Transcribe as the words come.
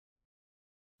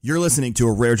You're listening to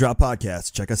a Rare Drop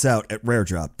podcast. Check us out at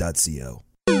raredrop.co.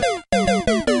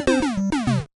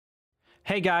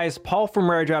 Hey guys, Paul from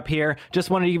Rare Drop here. Just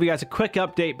wanted to give you guys a quick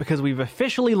update because we've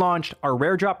officially launched our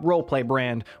Rare Drop roleplay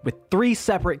brand with 3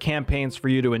 separate campaigns for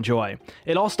you to enjoy.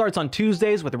 It all starts on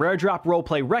Tuesdays with Rare Drop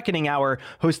Roleplay Reckoning Hour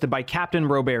hosted by Captain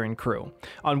Robert and crew.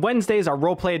 On Wednesdays, our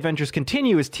roleplay adventures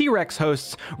continue as T-Rex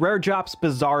hosts Rare Drop's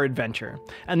Bizarre Adventure.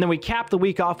 And then we cap the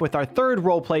week off with our 3rd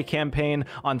roleplay campaign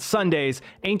on Sundays,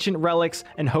 Ancient Relics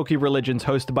and Hokey Religions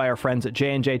hosted by our friends at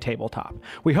J&J Tabletop.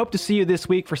 We hope to see you this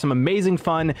week for some amazing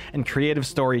fun and creative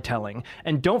storytelling.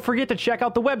 And don't forget to check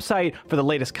out the website for the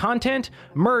latest content,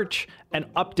 merch, and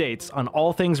updates on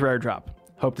all things Rare Drop.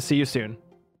 Hope to see you soon.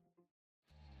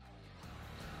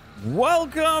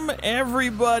 Welcome,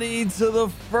 everybody, to the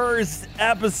first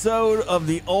episode of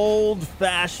the Old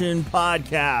Fashioned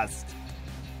Podcast.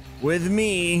 With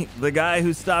me, the guy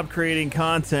who stopped creating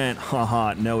content.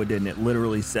 Haha, no, it didn't. It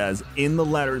literally says in the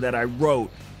letter that I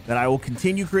wrote that I will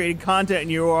continue creating content,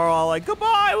 and you are all like,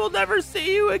 goodbye, we'll never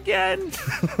see you again.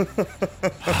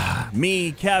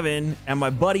 Me, Kevin, and my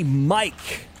buddy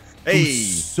Mike. Hey. Who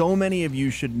so many of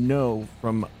you should know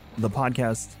from the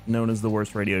podcast known as The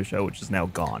Worst Radio Show, which is now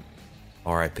gone.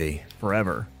 R.I.P.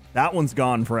 Forever. That one's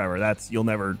gone forever. You'll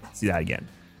never see that again.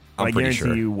 I'm I pretty guarantee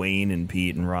sure. you Wayne and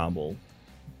Pete and Rob will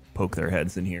poke their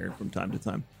heads in here from time to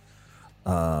time.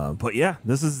 But yeah,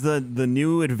 this is the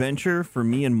new adventure for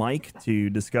me and Mike to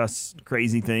discuss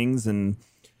crazy things and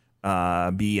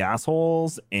be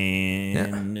assholes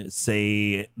and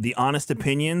say the honest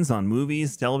opinions on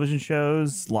movies, television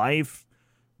shows, life,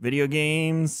 video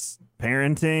games,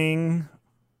 parenting.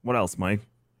 What else, Mike?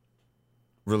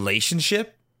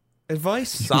 Relationship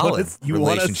advice? Solid. You want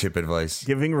us relationship advice.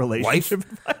 Giving relationship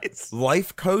advice?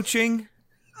 Life coaching?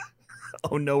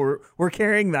 Oh no, we're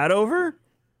carrying that over?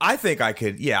 I think I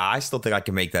could. Yeah, I still think I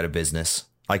can make that a business.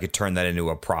 I could turn that into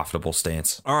a profitable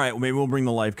stance. All right, well, maybe we'll bring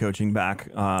the life coaching back.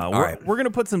 Right. We're gonna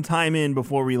put some time in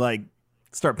before we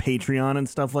start Patreon and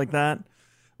stuff like that.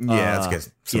 Yeah, let's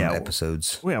get some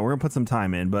episodes. Yeah, we're gonna put some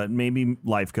time in, but maybe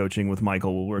life coaching with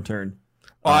Michael will return.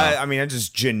 I mean, I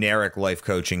just generic life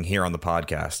coaching here on the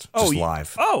podcast, just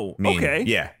live. Okay.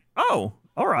 Yeah. Oh,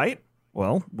 all right.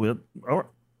 Well,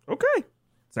 okay.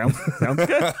 Sounds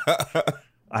good.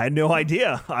 I had no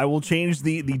idea. I will change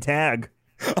the tag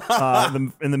in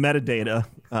the metadata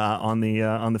on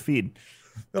the feed.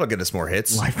 That'll get us more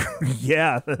hits.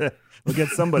 Yeah, we'll get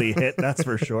somebody hit. That's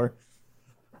for sure.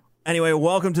 Anyway,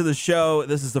 welcome to the show.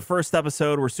 This is the first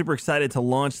episode. We're super excited to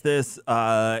launch this.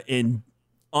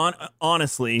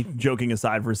 Honestly, joking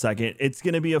aside for a second, it's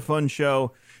going to be a fun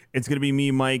show. It's going to be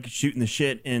me, Mike, shooting the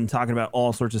shit and talking about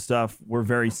all sorts of stuff. We're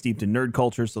very steeped in nerd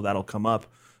culture, so that'll come up.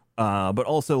 But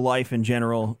also life in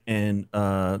general and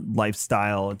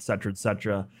lifestyle, et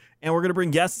cetera, and we're gonna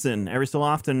bring guests in every so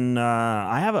often.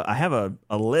 I have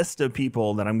a list of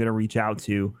people that I'm gonna reach out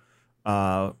to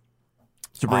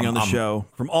bring on the show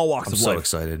from all walks of life. I'm so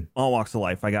excited. All walks of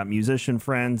life. I got musician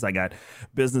friends, I got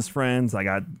business friends, I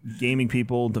got gaming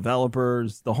people,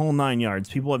 developers, the whole 9 yards.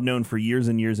 People I've known for years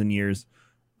and years and years,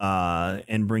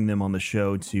 and bring them on the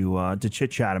show to chit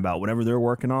chat about whatever they're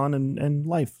working on and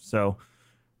life. So.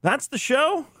 That's the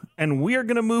show, and we are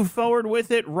going to move forward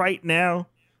with it right now.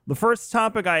 The first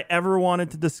topic I ever wanted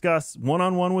to discuss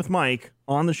one-on-one with Mike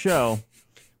on the show.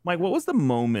 Mike, what was the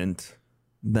moment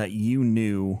that you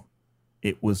knew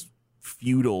it was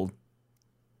futile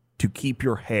to keep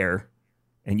your hair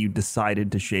and you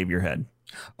decided to shave your head?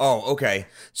 Oh, okay.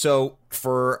 So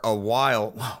for a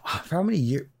while, for how many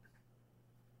years?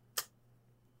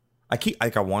 I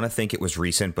want to think it was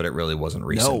recent, but it really wasn't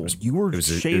recent. No, you were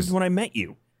shaved when I met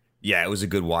you. Yeah, it was a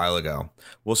good while ago.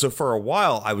 Well, so for a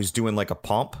while, I was doing like a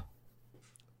pump.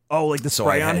 Oh, like the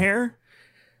spray-on hair?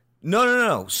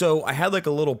 No. So I had like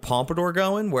a little pompadour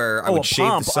going where I would shave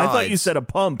the sides. I thought you said a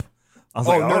pump. I was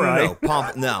no.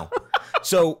 Pump, no.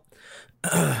 So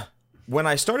when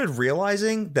I started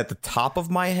realizing that the top of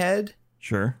my head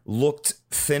looked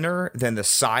thinner than the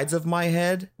sides of my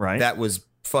head, right? That was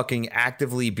fucking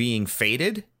actively being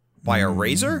faded by a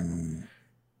razor,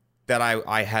 that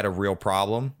I had a real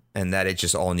problem. And that it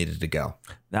just all needed to go.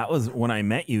 That was when I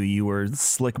met you. You were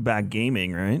slick back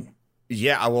gaming, right?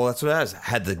 Yeah, well, that's what I was.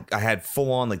 I had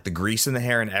full on like the grease in the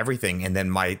hair and everything, and then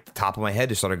my top of my head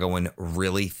just started going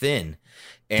really thin.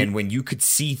 And when you could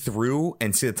see through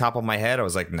and see the top of my head, I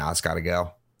was like, nah, it's got to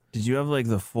go. Did you have like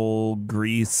the full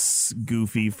grease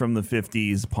goofy from the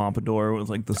 50s pompadour with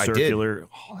like the circular?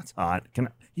 Oh, that's hot.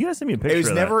 You gotta send me a picture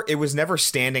of that. It was never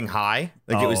standing high.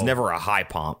 Like it was never a high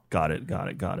pomp. Got it.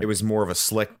 It was more of a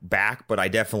slick back, but I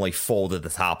definitely folded the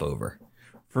top over.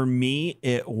 For me,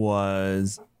 it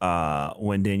was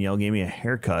when Danielle gave me a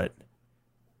haircut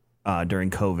during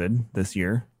COVID this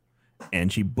year,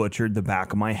 and she butchered the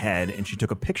back of my head, and she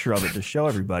took a picture of it to show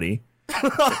everybody.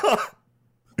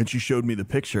 And she showed me the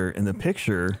picture, and the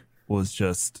picture was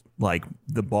just like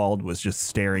the bald was just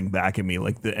staring back at me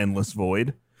like the endless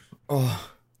void. Oh.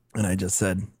 And I just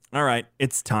said, all right,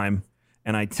 it's time.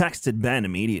 And I texted Ben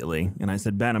immediately, and I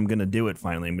said, Ben, I'm going to do it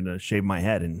finally. I'm going to shave my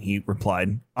head. And he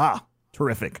replied,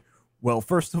 terrific. Well,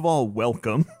 first of all,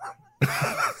 welcome.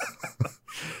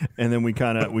 And then we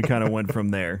kind of went from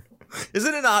there.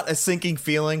 Isn't it not a sinking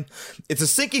feeling? It's a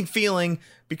sinking feeling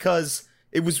because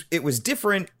it was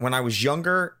different when I was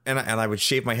younger and I would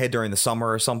shave my head during the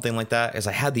summer or something like that, as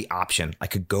I had the option. I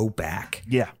could go back.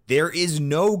 Yeah. There is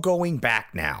no going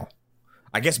back now.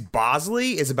 I guess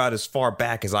Bosley is about as far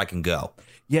back as I can go.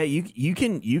 Yeah, you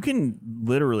can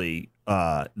literally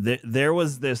there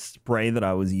was this spray that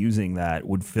I was using that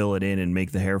would fill it in and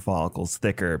make the hair follicles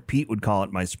thicker. Pete would call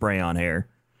it my spray on hair.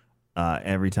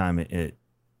 Every time it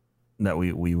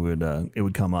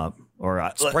would come up.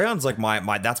 Or spray-on's like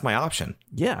my that's my option.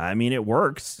 Yeah, I mean it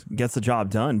works, gets the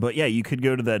job done. But yeah, you could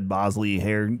go to that Bosley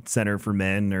Hair Center for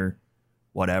Men or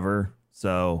whatever.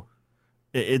 So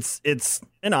it's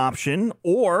an option,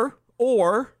 or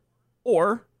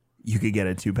you could get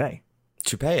a toupee.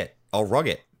 Toupee it. I'll rug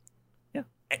it. Yeah,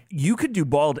 you could do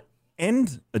bald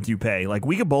and a toupee. Like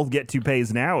we could both get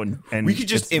toupees now, and we could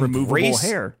just removable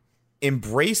hair.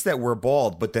 Embrace that we're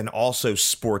bald, but then also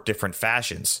sport different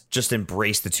fashions. Just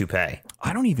embrace the toupee.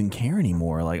 I don't even care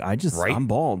anymore. Like I'm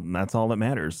bald, and that's all that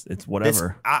matters. It's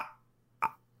whatever. I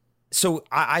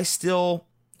still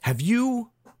have you.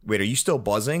 Wait, are you still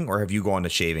buzzing, or have you gone to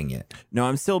shaving yet? No,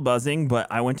 I'm still buzzing, but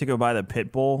I went to go buy the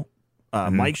Pitbull.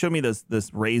 Mike showed me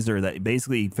this razor that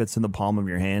basically fits in the palm of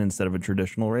your hand instead of a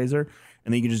traditional razor,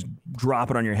 and then you can just drop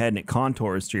it on your head, and it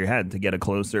contours to your head to get a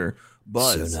closer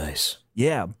buzz. So nice.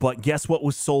 Yeah, but guess what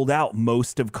was sold out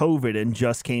most of COVID and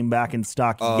just came back in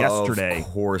stock yesterday? Of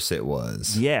course it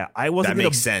was. Yeah, that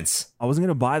makes sense. I wasn't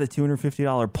going to buy the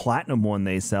 $250 platinum one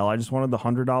they sell. I just wanted the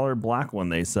 $100 black one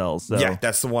they sell. So yeah,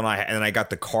 that's the one and I got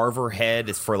the Carver head.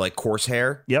 It's for like coarse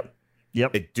hair. Yep.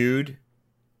 Dude,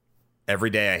 every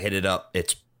day I hit it up.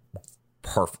 It's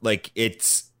perfect. Like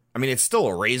it's still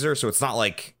a razor, so it's not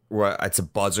like it's a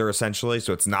buzzer essentially.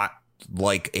 So it's not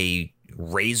like a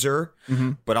razor,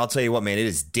 but I'll tell you what, man, it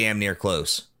is damn near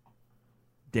close.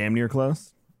 Damn near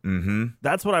close? Mm-hmm.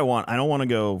 That's what I want. I don't want to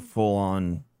go full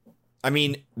on. I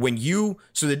mean,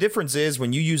 so the difference is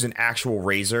when you use an actual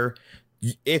razor,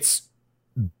 it's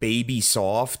baby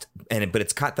soft, but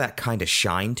it's got that kind of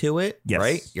shine to it, yes.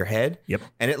 Right? Your head. Yep.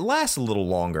 And it lasts a little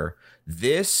longer.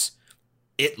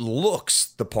 It looks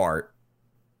the part,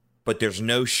 but there's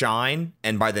no shine,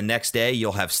 and by the next day,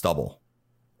 you'll have stubble.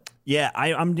 Yeah,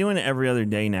 I'm doing it every other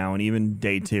day now, and even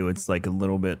day 2, it's like a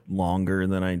little bit longer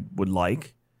than I would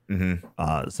like.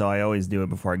 Mm-hmm. So I always do it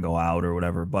before I go out or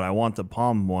whatever. But I want the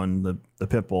palm one, the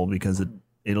Pitbull, because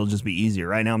it'll just be easier.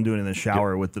 Right now, I'm doing it in the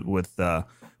shower with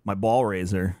my ball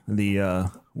razor, the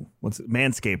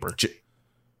Manscaper.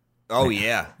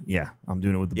 Yeah, I'm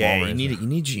doing it with the ball razor.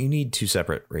 You need 2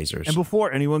 separate razors. And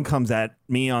before anyone comes at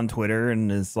me on Twitter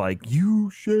and is like, "You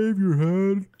shave your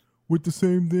head with the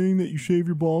same thing that you shave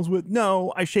your balls with?"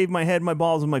 No, I shave my head, my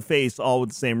balls, and my face all with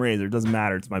the same razor. It doesn't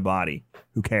matter. It's my body.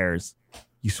 Who cares?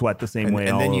 You sweat the same way.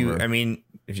 And then over. I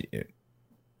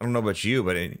don't know about you,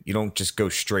 but you don't just go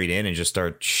straight in and just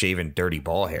start shaving dirty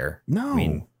ball hair. No, I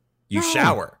mean, you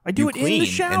shower. I do it in the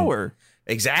shower.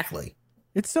 Exactly.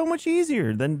 It's so much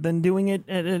easier than doing it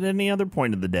at any other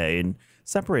point of the day and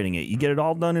separating it. You get it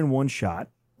all done in one shot.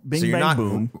 Bing, so you're bang, not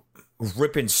boom.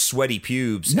 Ripping sweaty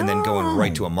pubes and then going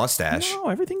right to a mustache. No,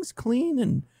 everything's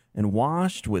clean and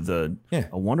washed with a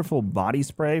wonderful body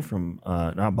spray from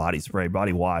not body spray,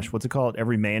 body wash. What's it called?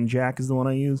 Every Man Jack is the one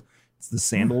I use. It's the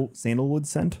sandalwood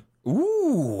scent.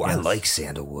 Ooh, yes. I like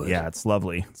sandalwood. Yeah, it's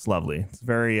lovely. It's lovely. It's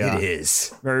very it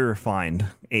is very refined,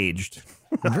 aged.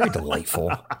 Very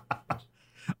delightful.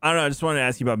 I don't know. I just wanted to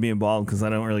ask you about being bald because I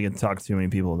don't really get to talk to too many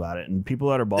people about it, and people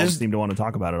that are bald seem to want to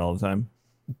talk about it all the time.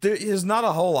 There's not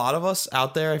a whole lot of us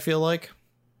out there, I feel like.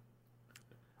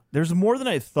 There's more than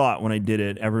I thought when I did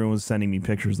it. Everyone was sending me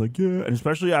pictures like, yeah, and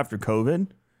especially after COVID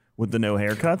with the no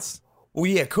haircuts. Well,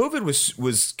 yeah, COVID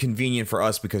was convenient for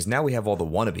us because now we have all the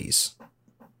wannabes.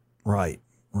 Right.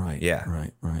 Yeah.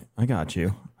 Right. I got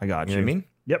you. You know what I mean?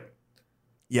 Yep.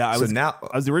 Yeah, I was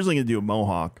originally going to do a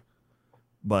mohawk,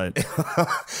 but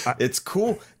it's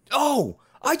cool. Oh,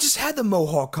 I just had the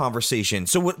mohawk conversation.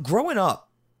 So growing up,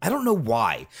 I don't know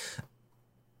why,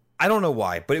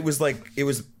 but it was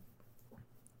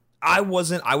I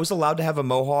was allowed to have a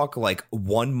mohawk like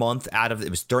 1 month out of it. It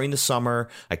was during the summer.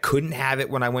 I couldn't have it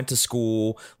when I went to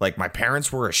school. Like my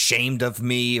parents were ashamed of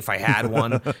me if I had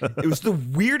one. It was the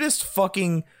weirdest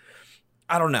fucking,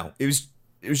 I don't know. It was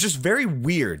just very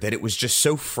weird that it was just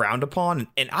so frowned upon.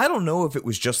 And I don't know if it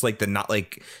was just like not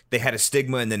like they had a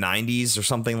stigma in the 90s or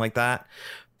something like that.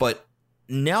 But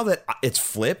now that it's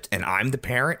flipped and I'm the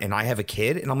parent and I have a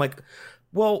kid and I'm like,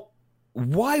 well,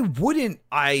 why wouldn't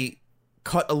I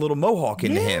cut a little mohawk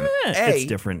into him? A, it's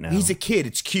different now. He's a kid.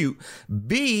 It's cute.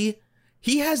 B,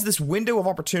 he has this window of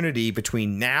opportunity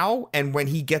between now and when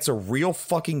he gets a real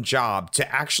fucking job to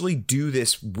actually do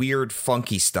this weird,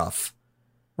 funky stuff.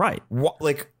 Right.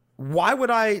 Why would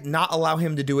I not allow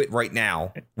him to do it right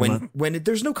now when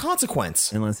there's no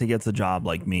consequence? Unless he gets a job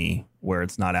like me where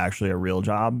it's not actually a real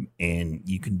job and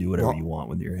you can do whatever you want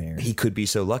with your hair. He could be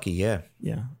so lucky. Yeah.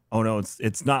 Yeah. Oh no,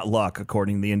 it's not luck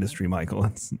according to the industry, Michael.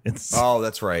 It's Oh,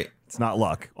 that's right. It's not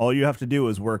luck. All you have to do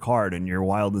is work hard and your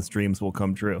wildest dreams will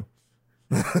come true.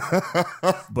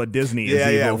 But Disney is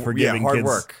evil for giving hard kids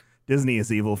work. Disney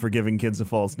is evil for giving kids a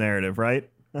false narrative, right?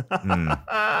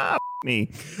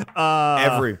 Me.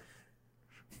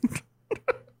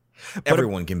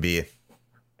 Everyone can be.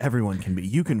 Everyone can be.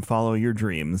 You can follow your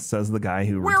dreams, says the guy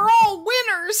who We're all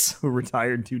winners. who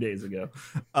retired 2 days ago.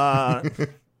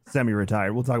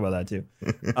 Semi-retired. We'll talk about that too.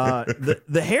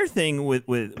 The hair thing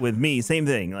with me, same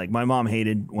thing. Like my mom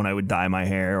hated when I would dye my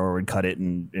hair or would cut it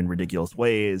in ridiculous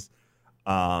ways.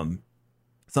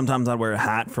 Sometimes I'd wear a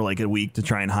hat for like a week to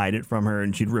try and hide it from her,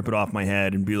 and she'd rip it off my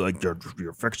head and be like,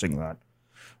 "You're fixing that."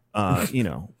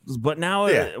 But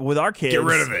now with our kids, get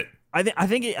rid of it. I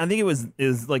think it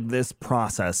was like this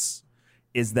process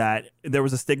is that there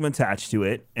was a stigma attached to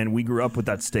it, and we grew up with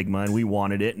that stigma, and we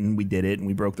wanted it, and we did it, and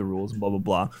we broke the rules, and blah blah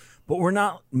blah. But we're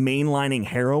not mainlining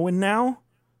heroin now,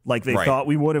 like they thought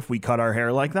we would if we cut our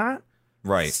hair like that.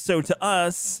 Right. So to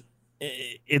us,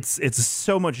 it's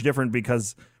so much different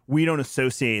because we don't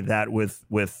associate that with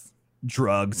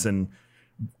drugs and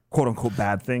quote unquote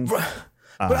bad things. But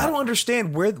I don't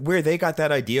understand where they got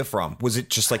that idea from. Was it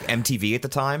just like MTV at the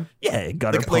time? Yeah,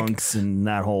 gutter punks and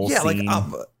that whole scene.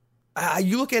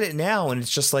 You look at it now and it's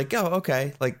just like, oh,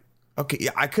 okay. Like, okay,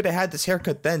 yeah, I could have had this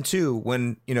haircut then too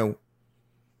when,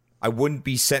 I wouldn't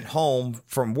be sent home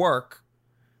from work.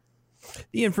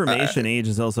 The information age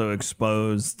has also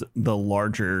exposed the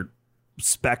larger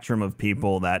spectrum of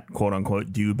people that quote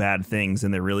unquote do bad things,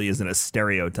 and there really isn't a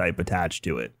stereotype attached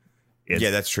to it.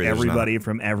 Yeah, that's true. Everybody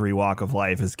from every walk of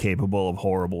life is capable of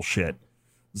horrible shit.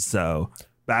 So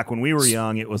back when we were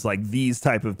young, it was like these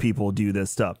type of people do this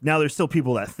stuff. Now there's still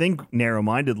people that think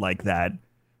narrow-minded like that,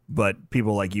 but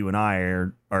people like you and I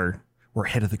we're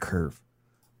ahead of the curve.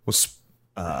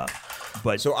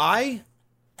 But so I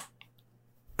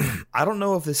don't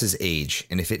know if this is age,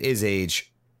 and if it is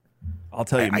age, I'll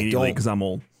tell you immediately because I'm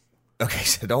old. Okay,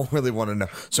 so I don't really want to know.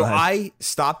 So I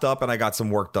stopped up and I got some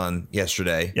work done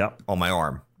yesterday. Yep. On my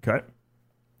arm.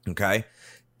 Okay.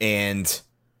 And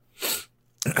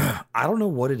I don't know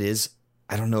what it is.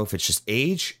 I don't know if it's just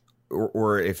age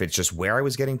or if it's just where I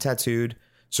was getting tattooed.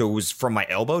 So it was from my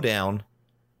elbow down.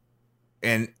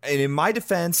 And in my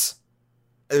defense,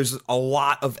 there's a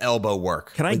lot of elbow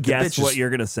work. Can I guess what you're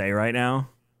going to say right now?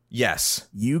 Yes.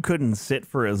 You couldn't sit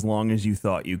for as long as you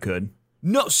thought you could.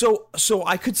 No, so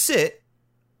I could sit.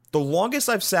 The longest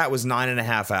I've sat was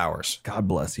 9.5 hours. God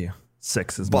bless you.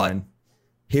 6 is mine.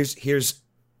 Here's,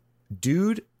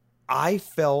 dude, I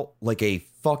felt like a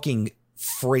fucking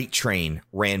freight train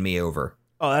ran me over.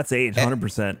 Oh, that's age,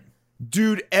 100%.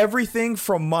 Dude, everything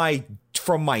from my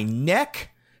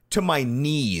neck to my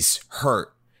knees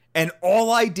hurt. And all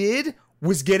I did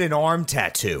was get an arm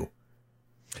tattoo.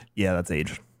 Yeah, that's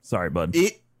age. Sorry, bud.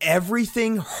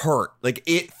 Everything hurt. Like,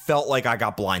 it felt like I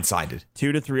got blindsided.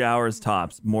 2 to 3 hours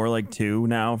tops. More like 2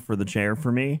 now for the chair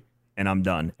for me, and I'm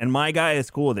done. And my guy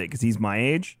is cool with it because he's my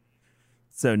age.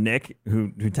 So Nick, who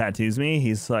tattoos me,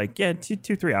 he's like, yeah,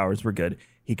 2-3 hours, we're good.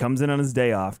 He comes in on his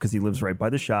day off because he lives right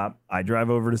by the shop. I drive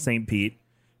over to St. Pete.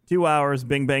 2 hours,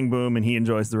 bing, bang, boom, and he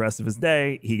enjoys the rest of his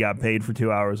day. He got paid for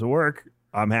 2 hours of work.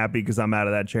 I'm happy because I'm out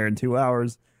of that chair in 2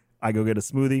 hours. I go get a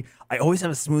smoothie. I always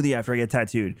have a smoothie after I get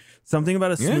tattooed. Something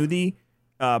about a smoothie,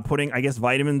 putting, I guess,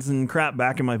 vitamins and crap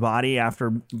back in my body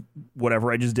after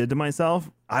whatever I just did to myself.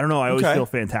 I don't know. I always feel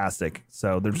fantastic.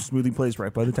 So there's a smoothie place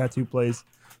right by the tattoo place.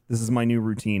 This is my new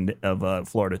routine of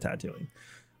Florida tattooing.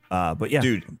 But yeah,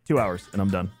 dude, 2 hours and I'm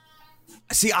done.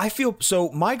 See, I feel so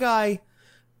my guy.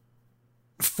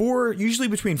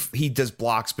 he does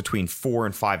blocks between 4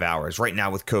 and 5 hours. Right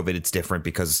now with COVID, it's different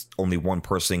because only one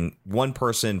person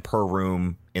per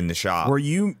room in the shop.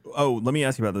 Let me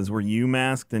ask you about this. Were you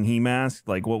masked and he masked?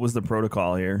 Like, what was the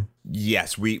protocol here?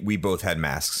 Yes, we both had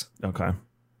masks. Okay.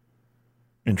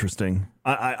 Interesting.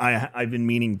 I've been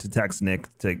meaning to text Nick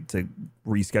to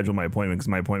reschedule my appointment because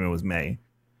my appointment was May.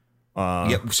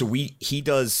 So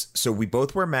we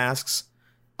both wear masks.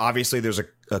 Obviously, there's a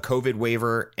COVID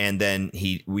waiver, and then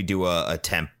we do a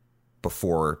temp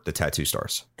before the tattoo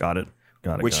starts. Got it.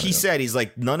 Which he said, he's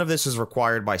like, none of this is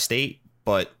required by state,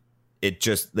 but it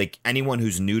just, like, anyone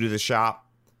who's new to the shop,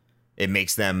 it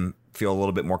makes them feel a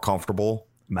little bit more comfortable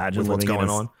with what's going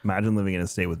on. Imagine living in a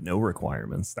state with no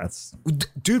requirements.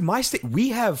 Dude, my state, we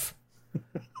have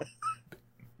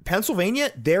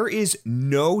Pennsylvania, there is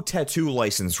no tattoo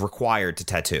license required to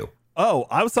tattoo. Oh,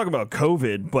 I was talking about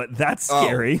COVID, but that's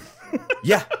scary.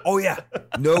 Yeah. Oh, yeah.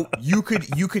 No, you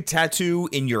could tattoo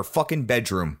in your fucking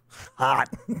bedroom. Hot.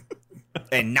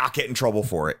 And not get in trouble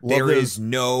for it. There is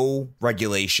no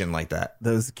regulation like that.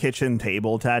 Those kitchen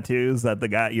table tattoos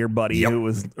that your buddy it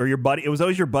was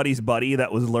always your buddy's buddy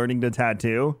that was learning to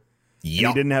tattoo. Yep.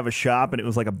 He didn't have a shop, and it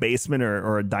was like a basement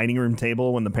or a dining room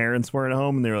table when the parents weren't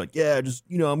home, and they were like, "Yeah, just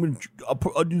I'll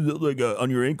do that, like on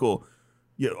your ankle."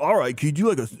 Yeah, all right. Can you do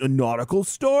like a nautical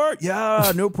store?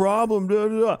 Yeah, no problem. Da,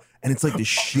 da, da. And it's like the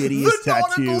shittiest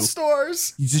tattoo. Nautical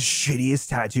stores. It's the shittiest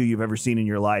tattoo you've ever seen in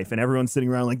your life. And everyone's sitting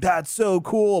around like, that's so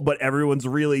cool. But everyone's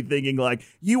really thinking like,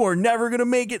 you are never going to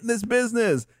make it in this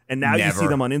business. And now you see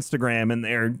them on Instagram and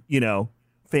they're,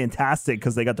 fantastic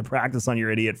because they got to practice on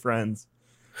your idiot friends.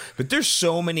 But there's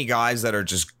so many guys that are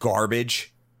just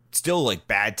garbage, still like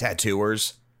bad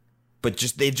tattooers, but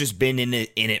they've just been in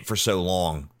it for so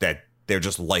long that they're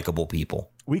just likable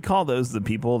people. We call those the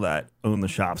people that own the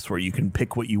shops where you can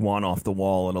pick what you want off the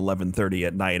wall at 11:30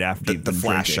 at night after the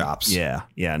flash shops. Yeah.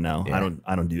 No. Yeah.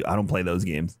 I don't play those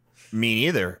games. Me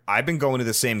neither. I've been going to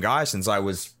the same guy since I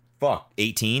was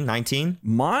 18, 19.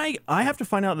 I have to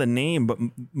find out the name, but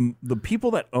the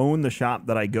people that own the shop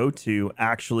that I go to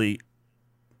actually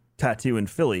tattoo in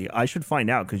Philly. I should find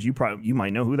out because you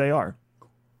might know who they are.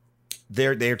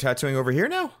 They're tattooing over here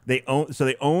now? They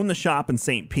own the shop in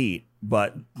St. Pete,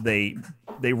 but they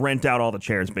rent out all the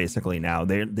chairs basically now.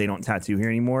 They don't tattoo here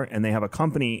anymore, and they have a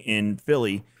company in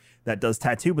Philly that does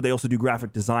tattoo, but they also do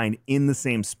graphic design in the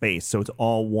same space. So it's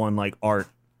all one like art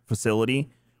facility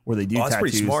where they do tattoos. That's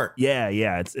pretty smart. Yeah.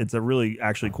 It's a really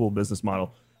actually cool business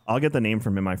model. I'll get the name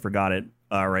from him. I forgot it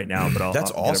right now, but I'll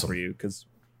awesome. Get it for you because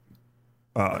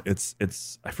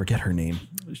it's I forget her name.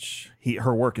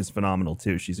 Her work is phenomenal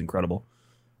too. She's incredible.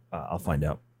 I'll find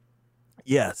out.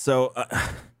 Yeah, so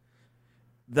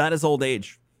that is old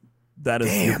age. That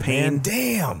is your pain.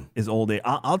 Damn, is old age.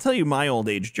 I'll tell you my old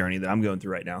age journey that I'm going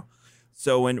through right now.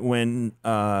 So when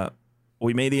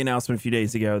we made the announcement a few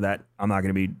days ago that I'm not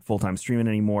going to be full-time streaming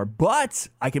anymore, but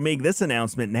I can make this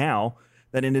announcement now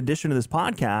that in addition to this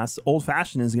podcast, Old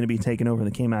Fashioned is going to be taking over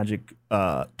the K-Magic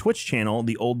Twitch channel,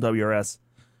 the old WRS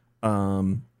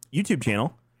YouTube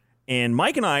channel, and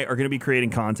Mike and I are going to be creating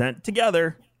content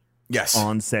together. Yes,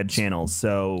 on said channels.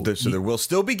 So there will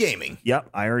still be gaming. Yep,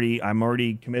 I'm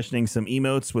already commissioning some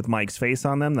emotes with Mike's face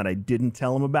on them that I didn't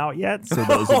tell him about yet. So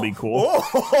those will be cool.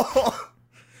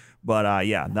 But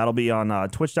yeah, that'll be on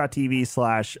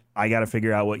twitch.tv/ I got to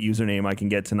figure out what username I can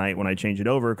get tonight when I change it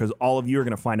over, because all of you are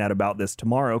going to find out about this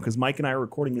tomorrow, because Mike and I are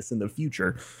recording this in the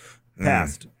future.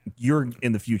 Past. You're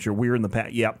in the future. We're in the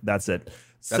past. Yep, that's it.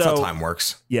 That's how time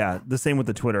works. Yeah, the same with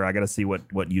the Twitter. I got to see what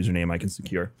username I can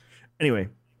secure. Anyway,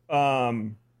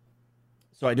 so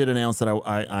I did announce that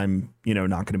I'm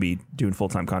not going to be doing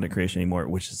full-time content creation anymore,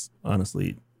 which is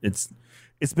honestly, it's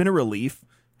been a relief,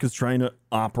 because trying to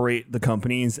operate the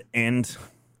companies and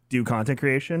do content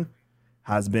creation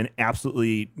has been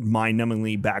absolutely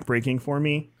mind-numbingly backbreaking for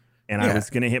me. And I was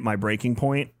going to hit my breaking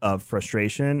point of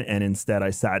frustration, and instead I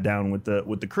sat down with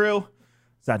the crew,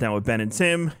 sat down with Ben and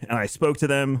Tim, and I spoke to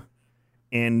them.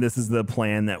 And this is the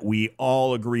plan that we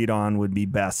all agreed on would be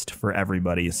best for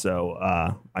everybody. So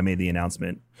I made the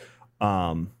announcement.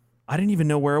 I didn't even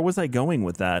know where was I going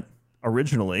with that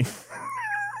originally.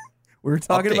 We were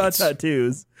talking about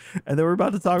tattoos, and then we're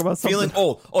about to talk about something. Feeling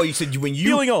old. Oh, you said when you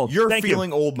feeling old. You're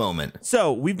feeling old moment.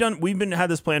 So we've had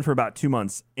this plan for about 2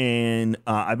 months, and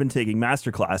I've been taking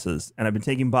master classes, and I've been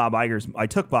taking Bob Iger's. I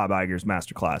took Bob Iger's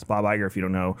master class. Bob Iger, if you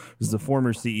don't know, is the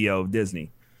former CEO of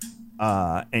Disney.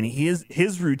 And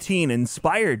his routine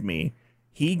inspired me.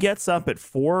 He gets up at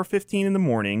 4:15 in the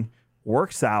morning,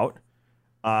 works out,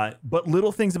 but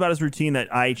little things about his routine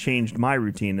that I changed my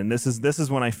routine. And this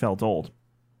is when I felt old.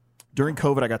 During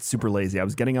COVID, I got super lazy. I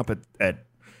was getting up at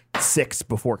 6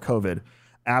 before COVID.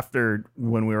 After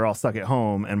when we were all stuck at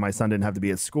home and my son didn't have to be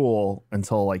at school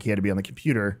until like he had to be on the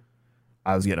computer,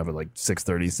 I was getting up at like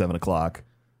 6:30, 7 o'clock,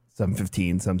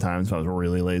 7:15 sometimes if I was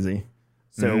really lazy.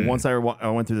 So once I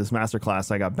went through this master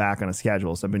class, I got back on a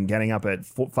schedule. So I've been getting up at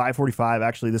 5:45.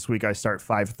 Actually, this week I start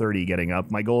 5:30 getting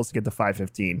up. My goal is to get to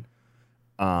 5:15.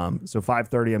 So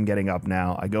 5:30 I'm getting up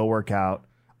now. I go work out.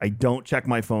 I don't check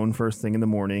my phone first thing in the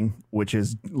morning, which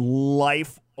is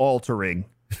life altering.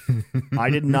 I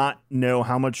did not know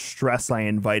how much stress I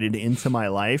invited into my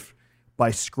life by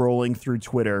scrolling through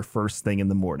Twitter first thing in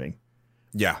the morning.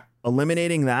 Yeah.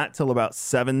 Eliminating that till about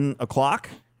 7 o'clock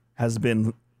has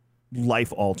been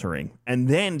life altering. And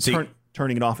then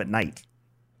turning it off at night.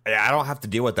 I don't have to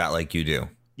deal with that like you do.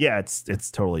 Yeah,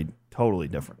 it's totally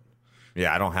different.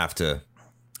 Yeah, I don't have to.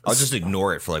 I'll just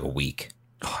ignore it for like a week.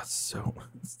 Oh,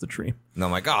 it's the dream. And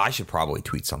I'm like, oh, I should probably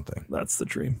tweet something. That's the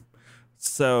dream.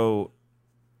 So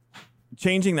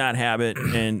changing that habit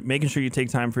and making sure you take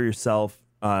time for yourself.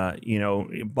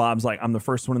 Bob's like, I'm the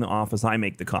first one in the office. I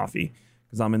make the coffee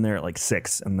because I'm in there at like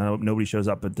 6 and nobody shows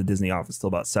up at the Disney office till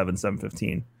about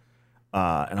 7:15.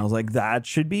 And I was like, that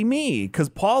should be me. Because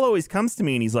Paul always comes to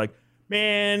me and he's like,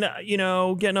 man,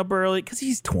 getting up early. Because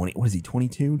he's 20. What is he,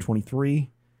 22, 23?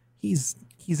 He's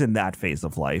in that phase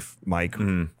of life, Mike.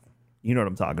 Mm-hmm. You know what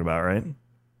I'm talking about, right?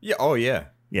 Yeah. Oh, yeah.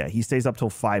 Yeah. He stays up till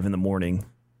 5 in the morning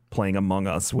playing Among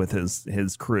Us with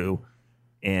his crew.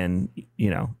 And,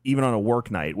 even on a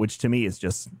work night, which to me is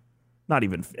just not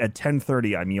even at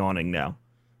 10:30, I'm yawning now.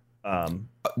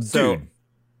 So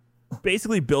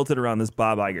basically built it around this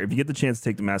Bob Iger. If you get the chance to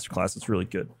take the master class, it's really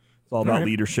good. It's all about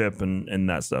leadership and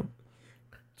that stuff.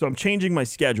 So I'm changing my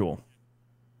schedule.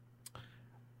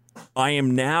 I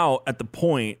am now at the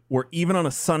point where even on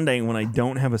a Sunday when I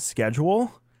don't have a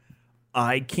schedule,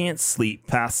 I can't sleep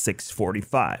past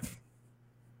 6:45.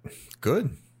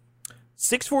 Good.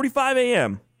 6:45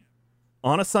 a.m.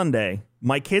 on a Sunday.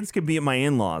 My kids could be at my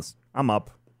in-laws. I'm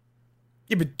up.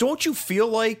 Yeah, but don't you feel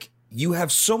like you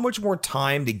have so much more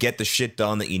time to get the shit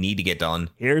done that you need to get done?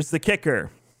 Here's the kicker.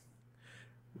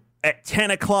 At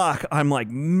 10 o'clock, I'm like,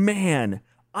 man,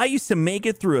 I used to make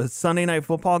it through a Sunday night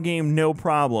football game, no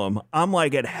problem. I'm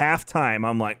like at halftime,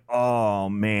 I'm like, oh,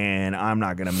 man, I'm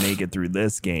not going to make it through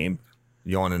this game.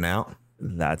 Yawning out?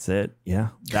 That's it. Yeah.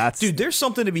 Dude, there's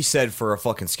something to be said for a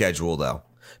fucking schedule, though.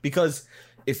 Because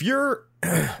if you're...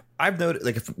 I've noticed,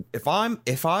 like, if I'm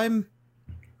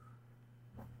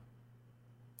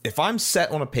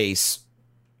set on a pace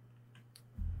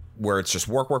where it's just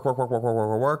work,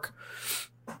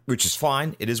 which is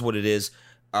fine. It is what it is.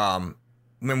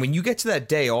 When you get to that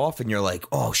day off and you're like,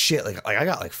 oh shit, like I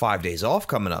got like 5 days off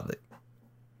coming up.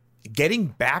 Getting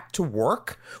back to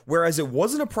work, whereas it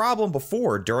wasn't a problem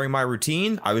before during my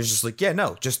routine, I was just like, yeah,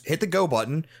 no, just hit the go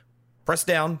button, press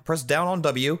down on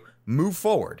W, move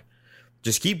forward.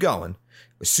 Just keep going.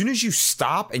 As soon as you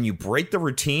stop and you break the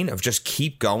routine of just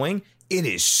keep going, it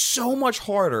is so much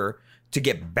harder to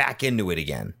get back into it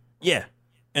again. Yeah.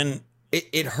 And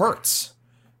it hurts.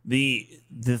 The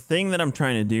thing that I'm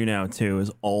trying to do now too is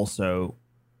also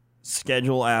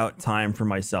schedule out time for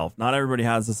myself. Not everybody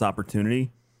has this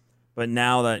opportunity, but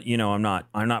now that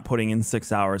I'm not putting in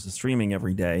 6 hours of streaming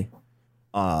every day.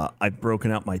 I've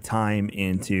broken up my time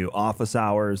into office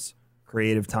hours,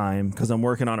 creative time, because I'm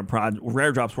working on a project.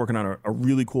 Rare Drop's working on a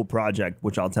really cool project,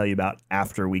 which I'll tell you about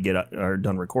after we are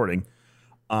done recording.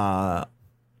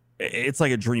 It's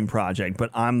like a dream project,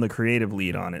 but I'm the creative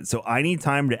lead on it. So I need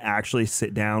time to actually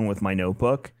sit down with my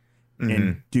notebook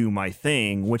and do my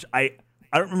thing, which I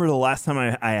don't remember the last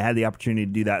time I had the opportunity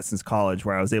to do that since college,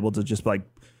 where I was able to just like,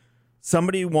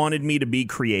 somebody wanted me to be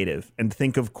creative and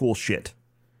think of cool shit.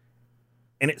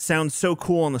 And it sounds so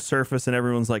cool on the surface and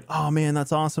everyone's like, oh man,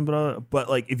 that's awesome. But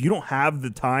like, if you don't have the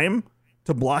time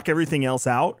to block everything else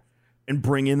out and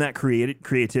bring in that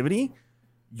creativity,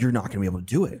 you're not going to be able to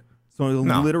do it. So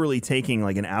I'm literally taking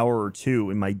like an hour or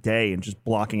two in my day and just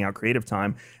blocking out creative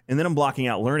time. And then I'm blocking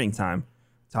out learning time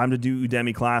to do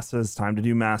Udemy classes, time to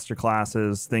do master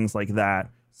classes, things like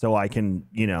that. So I can,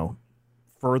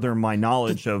 further my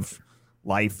knowledge of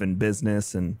life and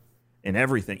business and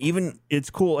everything. Even it's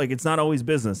cool. Like it's not always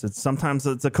business. Sometimes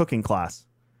it's a cooking class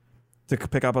to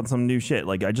pick up on some new shit.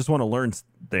 Like I just want to learn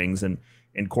things and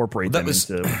incorporate them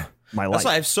into my life. That's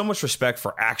why I have so much respect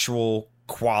for actual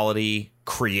quality,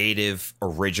 creative,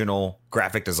 original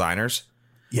graphic designers.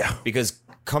 Yeah. Because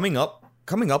coming up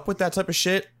with that type of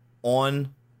shit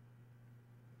on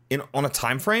a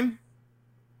time frame,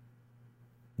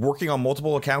 working on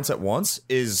multiple accounts at once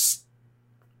is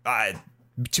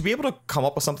to be able to come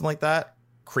up with something like that,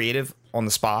 creative on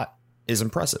the spot, is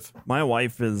impressive. My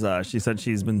wife is, she said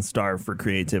she's been starved for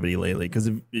creativity lately because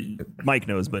Mike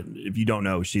knows, but if you don't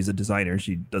know, she's a designer.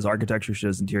 She does architecture, she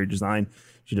does interior design,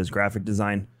 she does graphic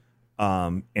design.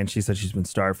 And she said she's been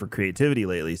starved for creativity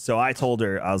lately. So I told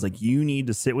her, I was like, you need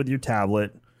to sit with your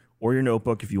tablet or your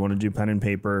notebook if you want to do pen and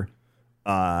paper,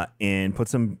 and put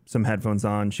some headphones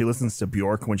on. She listens to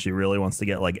Bjork when she really wants to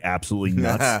get like absolutely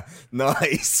nuts.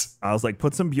 Nice. I was like,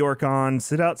 put some Bjork on,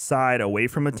 sit outside, away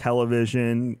from a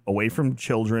television, away from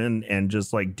children, and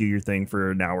just like do your thing for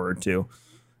an hour or two.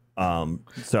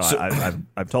 So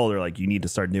I've told her like, you need to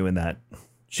start doing that.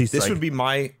 This would be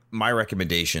my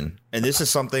recommendation, and this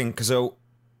is something because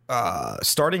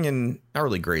starting in not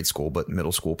really grade school, but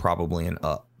middle school probably and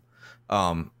up,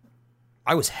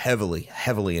 I was heavily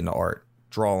into art,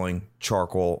 drawing,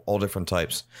 charcoal, all different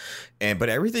types, but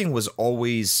everything was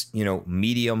always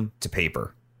medium to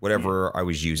paper, whatever I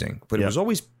was using, but it was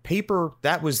always paper.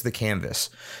 That was the canvas,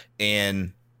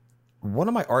 and one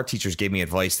of my art teachers gave me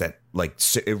advice that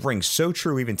it rings so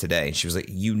true even today. And she was like,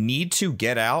 you need to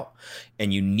get out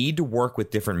and you need to work with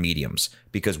different mediums,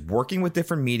 because working with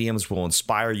different mediums will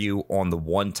inspire you on the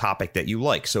one topic that you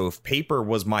like. So if paper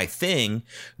was my thing,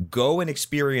 go and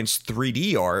experience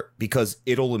 3D art because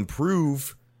it'll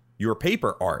improve your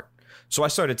paper art. So I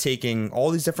started taking all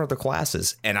these different other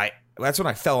classes, and that's when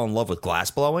I fell in love with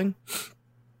glass blowing.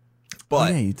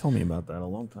 But you told me about that a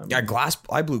long time ago. Yeah,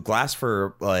 I blew glass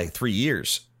for like 3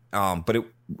 years. But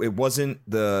it wasn't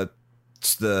the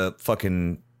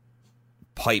fucking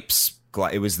pipes.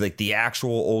 It was like the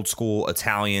actual old school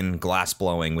Italian glass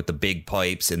blowing with the big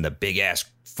pipes and the big ass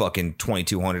fucking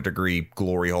 2200 degree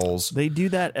glory holes. They do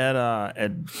that at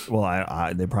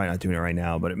they're probably not doing it right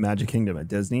now, but at Magic Kingdom at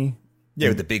Disney. Yeah,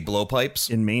 with the big blow pipes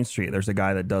in Main Street. There's a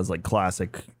guy that does like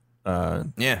classic.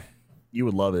 Yeah. You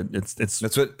would love it.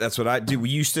 That's what I do. We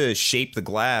used to shape the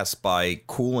glass by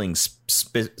cooling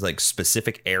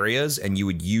specific areas, and you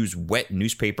would use wet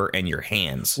newspaper and your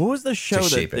hands. What was the show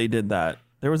that they did that?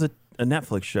 There was a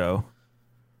Netflix show.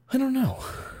 I don't know.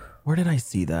 Where did I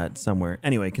see that? Somewhere.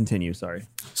 Anyway, continue. Sorry.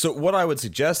 So what I would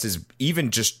suggest is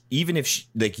even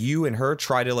if you and her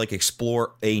try to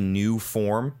explore a new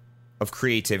form of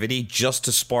creativity just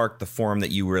to spark the form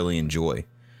that you really enjoy.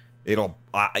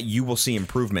 You will see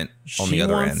improvement on the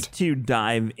other end. She wants to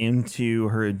dive into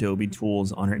her Adobe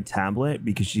tools on her tablet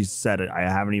because she said I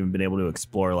haven't even been able to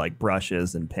explore like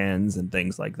brushes and pens and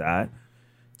things like that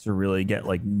to really get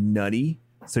like nutty.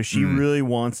 So she really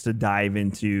wants to dive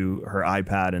into her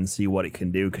iPad and see what it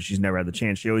can do because she's never had the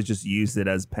chance. She always just used it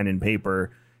as pen and paper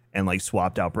and like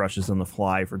swapped out brushes on the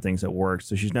fly for things that work.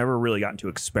 So she's never really gotten to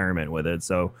experiment with it.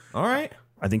 So all right,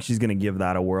 I think she's going to give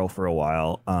that a whirl for a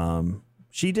while.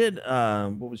 She did,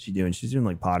 what was she doing? She's doing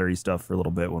like pottery stuff for a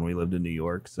little bit when we lived in New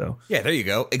York. So yeah, there you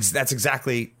go. That's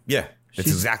exactly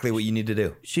what you need to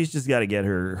do. She's just got to get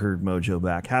her mojo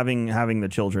back. Having the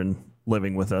children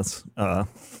living with us,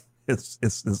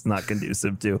 it's not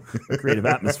conducive to a creative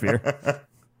atmosphere,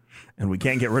 and we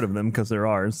can't get rid of them because they're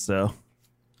ours. So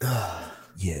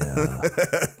yeah,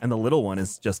 and the little one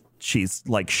is she's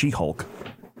like She-Hulk.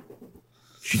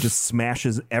 She just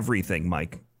smashes everything,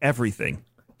 Mike. Everything.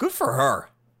 Good for her.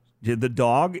 The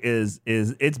dog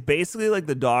it's basically like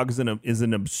the dog is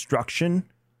an obstruction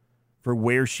for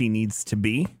where she needs to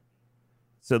be.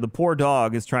 So the poor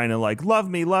dog is trying to like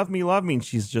love me, and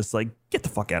she's just like, get the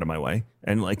fuck out of my way,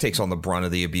 and like takes on the brunt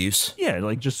of the abuse. Yeah,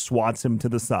 like just swats him to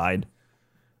the side.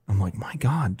 I'm like, my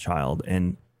God, child.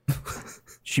 And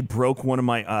she broke one of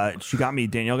my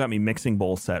Danielle got me mixing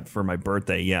bowl set for my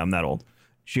birthday. Yeah, I'm that old.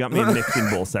 She got me a mixing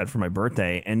bowl set for my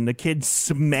birthday, and the kid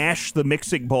smashed the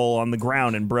mixing bowl on the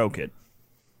ground and broke it.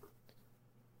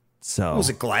 So was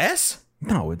it glass?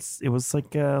 No, it was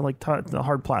like the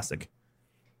hard plastic.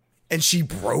 And she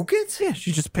broke it? Yeah,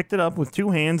 she just picked it up with two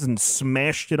hands and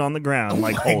smashed it on the ground. Oh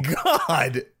my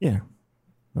God! Yeah,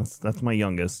 that's my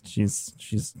youngest. She's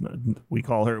we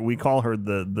call her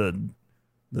the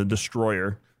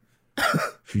destroyer.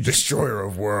 Destroyer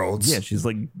of worlds. Yeah, she's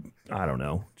like, I don't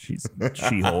know. She's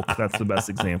She-Hulk. That's the best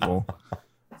example.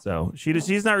 So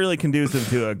she's not really conducive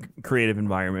to a creative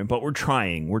environment, but we're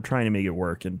trying. We're trying to make it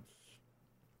work. And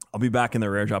I'll be back in the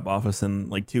Rare Drop office in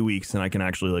like 2 weeks, and I can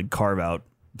actually like carve out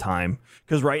time.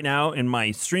 Because right now in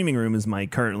my streaming room is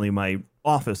currently my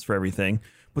office for everything,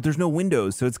 but there's no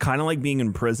windows, so it's kind of like being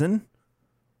in prison.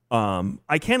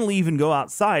 I can leave and go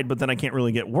outside, but then I can't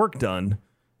really get work done.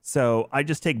 So I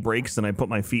just take breaks and I put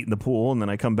my feet in the pool, and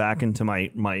then I come back into my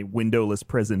windowless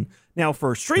prison. Now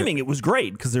for streaming, it was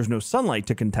great because there's no sunlight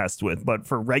to contest with. But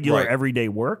for regular everyday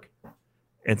work,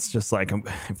 it's just like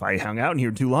if I hung out in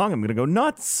here too long, I'm going to go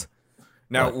nuts.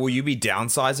 Now, But will you be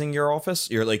downsizing your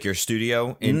office? Your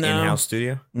studio, No. in-house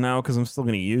studio? no, because I'm still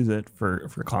going to use it for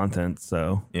content.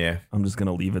 So Yeah. I'm just going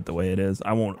to leave it the way it is.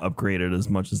 I won't upgrade it as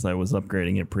much as I was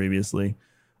upgrading it previously.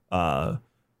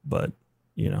 But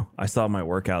I saw my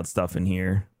workout stuff in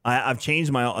here. I've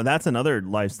changed that's another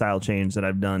lifestyle change that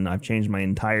I've done. I've changed my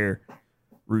entire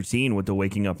routine with the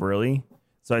waking up early.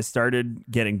 So I started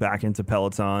getting back into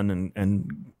Peloton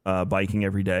and biking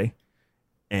every day.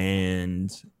 And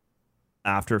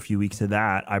after a few weeks of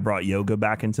that, I brought yoga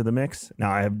back into the mix.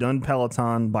 Now, I have done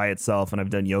Peloton by itself and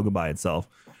I've done yoga by itself,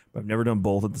 but I've never done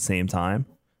both at the same time.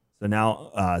 So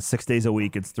now 6 days a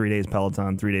week, it's 3 days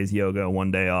Peloton, 3 days yoga,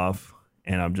 1 day off.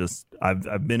 And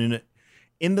I've been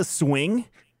in the swing,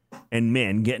 and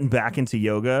man, getting back into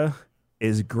yoga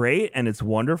is great and it's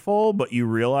wonderful, but you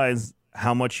realize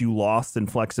how much you lost in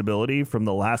flexibility from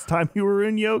the last time you were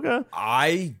in yoga.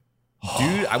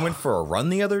 Dude, I went for a run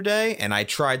the other day and I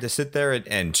tried to sit there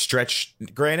and stretch.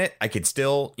 Granted, I could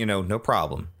still, no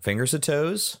problem. Fingers to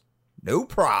toes, no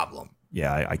problem.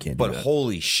 Yeah, I can't do But that.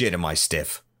 holy shit, am I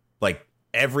stiff?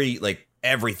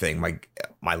 Everything.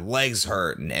 My legs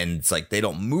hurt and it's like they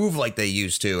don't move like they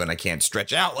used to, and I can't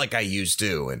stretch out like I used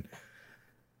to. And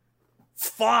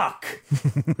fuck.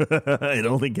 It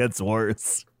only gets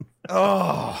worse.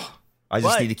 Oh. I just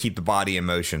What? need to keep the body in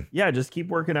motion. Yeah, just keep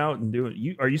working out and do it.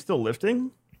 Are you still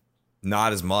lifting?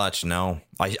 Not as much, no.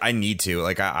 I need to.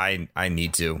 I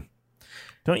need to.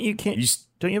 Don't you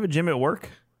have a gym at work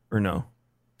or no?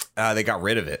 They got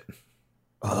rid of it.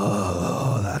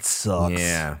 Oh, that sucks.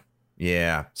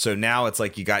 Yeah. So now it's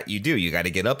like you got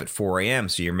to get up at 4 a.m.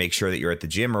 So you make sure that you're at the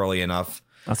gym early enough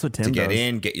That's what Tim to does. get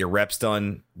in, get your reps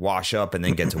done, wash up, and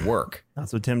then get to work.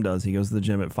 That's what Tim does. He goes to the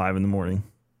gym at 5 a.m.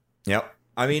 Yep.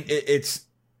 I mean,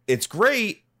 it's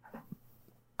great.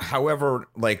 However,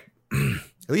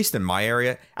 at least in my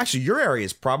area, actually, your area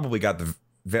has probably got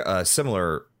the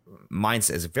similar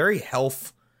mindset. It's a very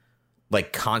health,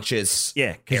 conscious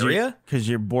area. Because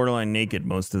you're borderline naked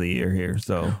most of the year here.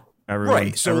 So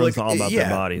everyone's all about their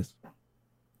bodies.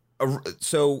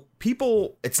 So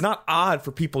it's not odd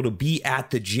for people to be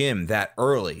at the gym that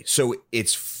early. So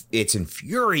it's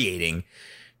infuriating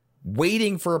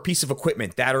waiting for a piece of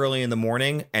equipment that early in the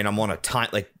morning, and I'm on a time,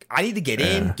 I need to get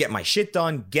in, get my shit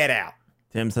done, get out.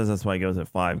 Tim says that's why he goes at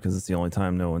 5 because it's the only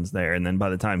time no one's there. And then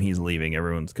by the time he's leaving,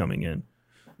 everyone's coming in.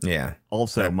 Yeah.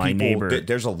 Also, my neighbor,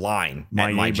 there's a line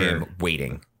at my gym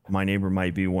waiting. My neighbor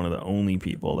might be one of the only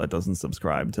people that doesn't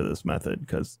subscribe to this method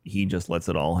because he just lets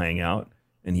it all hang out.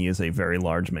 And he is a very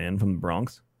large man from the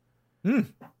Bronx.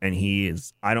 And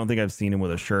I don't think I've seen him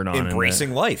with a shirt on.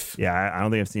 Embracing life. Yeah, I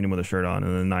don't think I've seen him with a shirt on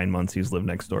in the 9 months he's lived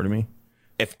next door to me.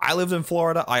 If I lived in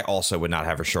Florida, I also would not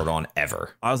have a shirt on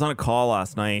ever. I was on a call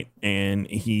last night and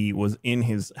he was in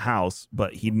his house,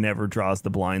 but he never draws the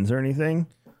blinds or anything.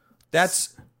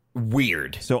 That's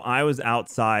weird. So I was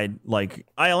outside.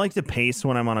 I like to pace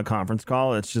when I'm on a conference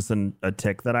call. It's just a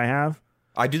tick that I have.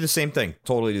 I do the same thing.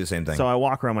 Totally do the same thing. So I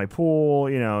walk around my pool,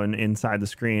 and inside the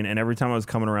screen. And every time I was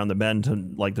coming around the bend to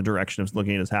the direction of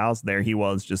looking at his house, there he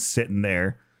was just sitting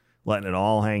there, letting it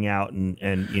all hang out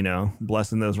and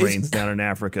blessing those rains down in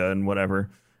Africa and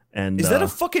whatever. And is that a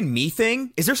fucking me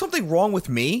thing? Is there something wrong with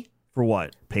me? For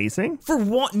what? Pacing? For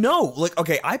what? No.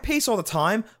 Okay, I pace all the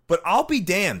time, but I'll be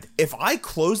damned. If I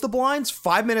close the blinds,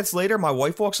 5 minutes later, my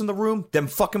wife walks in the room, them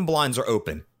fucking blinds are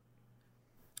open.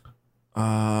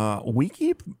 We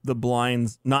keep the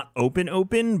blinds not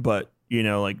open, but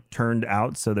turned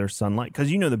out so there's sunlight. Because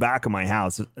the back of my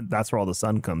house, that's where all the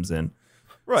sun comes in.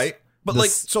 Right. But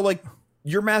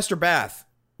your master bath.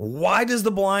 Why do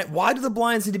the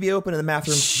blinds need to be open in the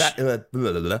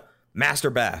bathroom? Master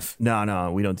bath.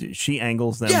 No, we don't do. She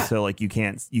angles them so you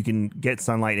can get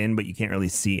sunlight in, but you can't really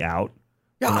see out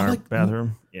in our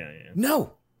bathroom. Yeah.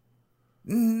 No.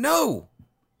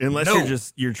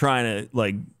 Unless you're trying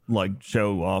to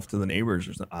show off to the neighbors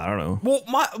or something. I don't know. Well,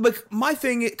 my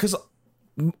thing is because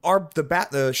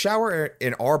the shower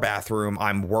in our bathroom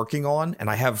I'm working on, and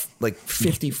I have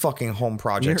 50 fucking home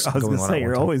projects going on. I was gonna say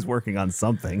you're always working on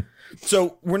something.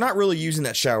 So we're not really using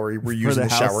that shower. We're using the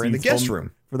shower in the guest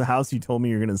room. For the house you told me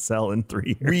you're going to sell in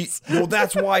 3 years.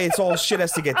 That's why it's all shit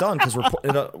has to get done, because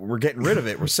we're getting rid of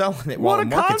it. We're selling it while what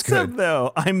the market's concept, good.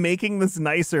 Though I'm making this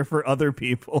nicer for other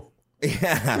people.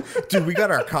 Yeah, dude, we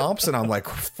got our comps, and I'm like,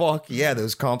 fuck yeah,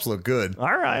 those comps look good.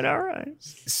 All right.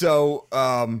 So,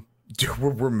 dude,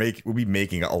 we'll be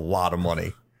making a lot of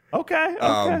money. Okay.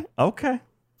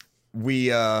 We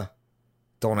don't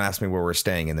ask me where we're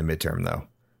staying in the midterm though.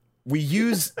 We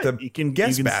use the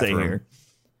guest bathroom.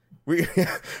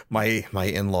 My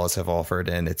in-laws have offered,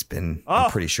 and it's been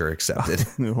I'm pretty sure accepted.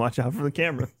 Watch out for the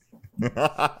camera.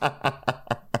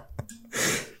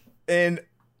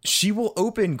 she will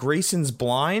open Grayson's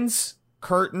blinds,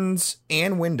 curtains,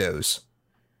 and windows.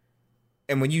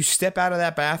 And when you step out of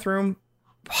that bathroom,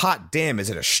 hot damn, is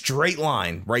it a straight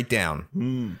line right down.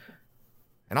 And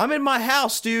I'm in my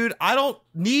house, dude. I don't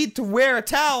need to wear a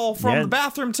towel from the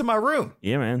bathroom to my room.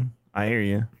 Yeah, man. I hear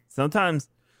you. Sometimes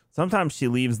she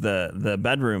leaves the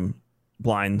bedroom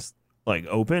blinds like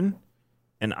open,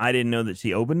 and I didn't know that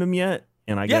she opened them yet.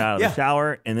 And I get out of the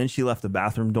shower, and then she left the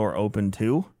bathroom door open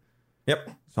too.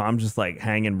 Yep. So I'm just like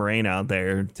hanging brain out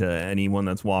there to anyone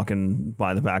that's walking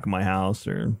by the back of my house.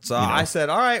 Or so I said,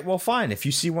 all right, well, fine. If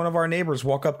you see one of our neighbors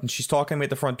walk up and she's talking to me at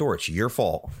the front door, it's your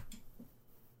fault.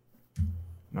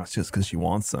 No, it's just because she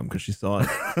wants some, because she saw it.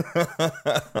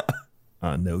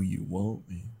 I know you won't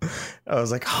be. I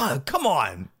was like, come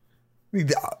on.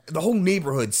 The whole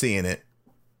neighborhood seeing it.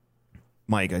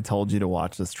 Mike, I told you to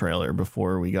watch this trailer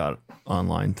before we got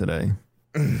online today.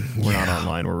 We're not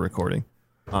online, we're recording.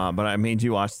 But I made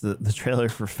you watch the trailer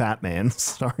for Fat Man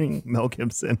starring Mel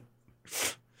Gibson.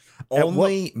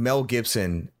 Only Mel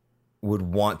Gibson would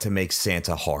want to make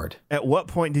Santa hard. At what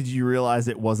point did you realize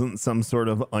it wasn't some sort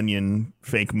of Onion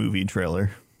fake movie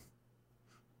trailer?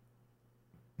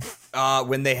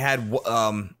 When they had what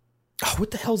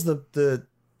the hell's the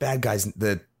bad guys,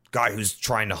 the guy who's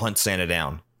trying to hunt Santa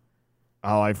down?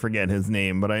 Oh, I forget his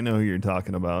name, but I know who you're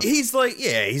talking about. He's like,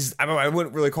 I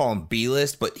wouldn't really call him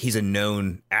B-list, but he's a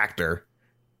known actor.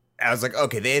 I was like,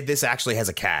 okay, this actually has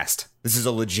a cast. This is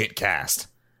a legit cast.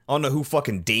 I don't know who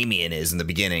fucking Damien is in the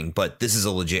beginning, but this is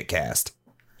a legit cast.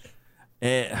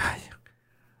 I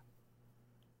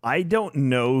don't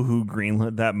know who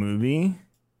greenlit that movie.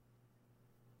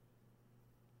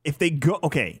 If they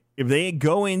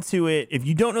go into it, if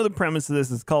you don't know the premise of this,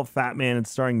 it's called Fat Man.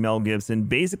 It's starring Mel Gibson.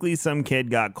 Basically, some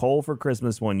kid got coal for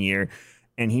Christmas one year,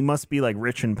 and he must be like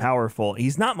rich and powerful.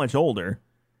 He's not much older,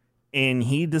 and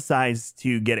he decides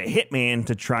to get a hitman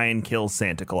to try and kill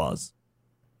Santa Claus.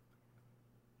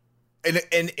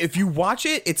 And if you watch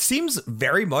it, it seems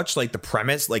very much like the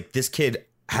premise, like this kid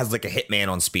has like a hitman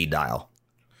on speed dial.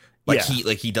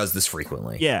 He does this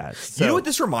frequently. Yeah. So, you know what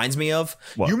this reminds me of?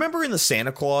 What? You remember in the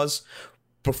Santa Claus,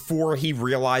 before he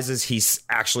realizes he's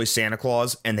actually Santa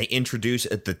Claus, and they introduce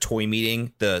at the toy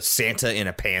meeting the Santa in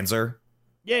a Panzer?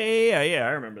 Yeah.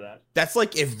 I remember that. That's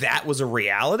like, if that was a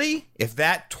reality, if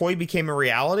that toy became a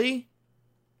reality,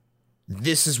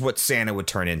 this is what Santa would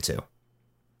turn into.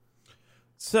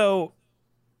 So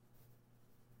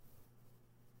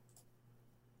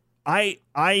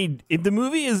if the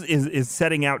movie is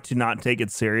setting out to not take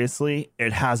it seriously,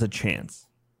 it has a chance.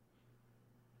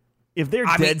 If they're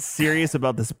dead serious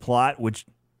about this plot, which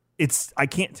I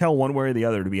can't tell one way or the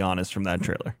other, to be honest, from that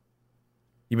trailer.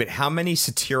 Yeah, but how many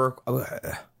satirical...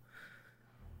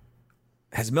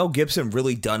 has Mel Gibson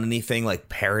really done anything like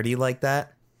parody like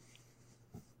that?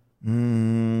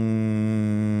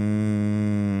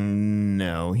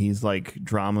 No, he's like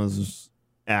dramas,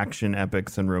 action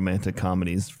epics, and romantic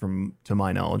comedies, to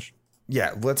my knowledge.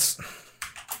 Yeah,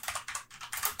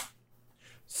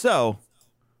 So,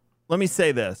 let me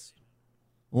say this.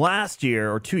 Last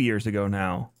year, or 2 years ago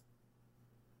now,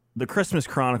 The Christmas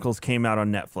Chronicles came out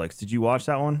on Netflix. Did you watch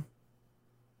that one?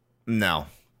 No.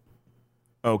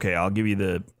 Okay, I'm not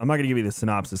going to give you the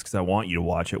synopsis because I want you to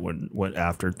watch it when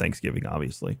after Thanksgiving,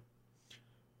 obviously.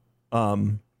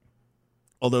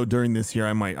 Although during this year,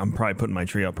 I'm probably putting my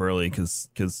tree up early because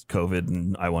COVID,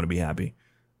 and I want to be happy.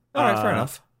 All right, fair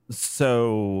enough.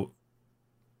 So,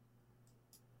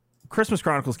 Christmas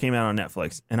Chronicles came out on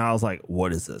Netflix, and I was like,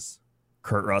 what is this?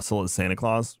 Kurt Russell as Santa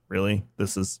Claus? Really?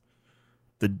 This is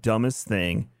the dumbest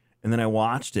thing. And then I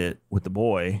watched it with the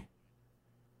boy,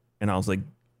 and I was like,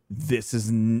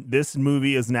 this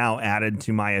movie is now added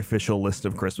to my official list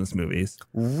of Christmas movies.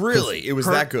 Really? It was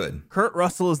that good? Kurt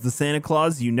Russell is the Santa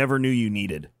Claus you never knew you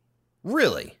needed.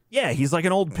 Really? Yeah, he's like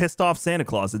an old pissed off Santa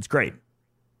Claus. It's great.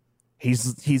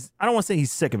 He's I don't want to say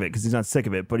he's sick of it, because he's not sick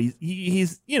of it, but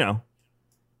he's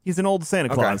an old Santa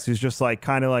Claus who's just like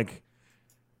kind of like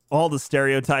all the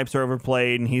stereotypes are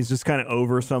overplayed, and he's just kind of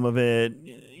over some of it.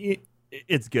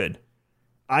 It's good.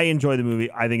 I enjoy the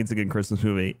movie. I think it's a good Christmas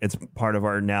movie. It's part of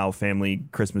our now family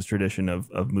Christmas tradition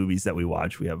of movies that we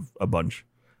watch. We have a bunch.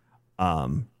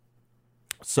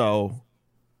 So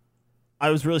I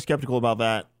was really skeptical about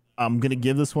that. I'm going to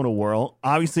give this one a whirl.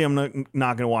 Obviously, I'm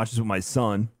not going to watch this with my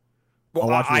son. Well,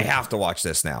 I have to watch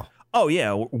this now. Oh,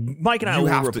 yeah. Mike and I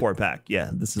will report back. Yeah,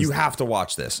 this is... You have to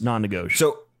watch this.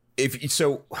 Non-negotiable.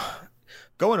 So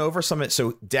going over some of it.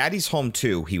 So Daddy's Home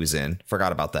 2, he was in.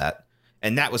 Forgot about that.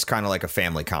 And that was kind of like a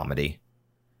family comedy.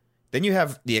 Then you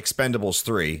have The Expendables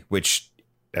 3, which,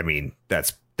 I mean,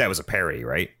 that was a parody,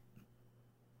 right?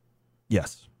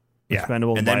 Yes. Yeah.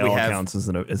 Expendables And by then we all have- accounts is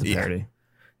a Yeah. parody.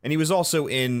 And he was also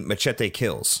in Machete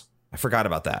Kills. I forgot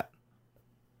about that.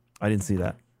 I didn't see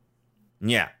that.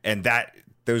 Yeah, and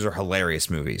those are hilarious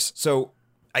movies. So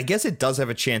I guess it does have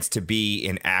a chance to be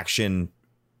an action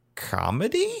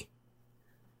comedy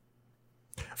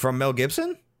from Mel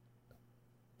Gibson.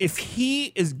 If he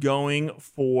is going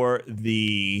for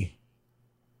the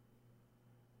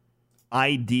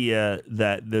idea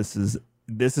that this is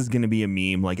going to be a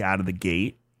meme like out of the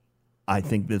gate, I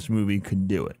think this movie could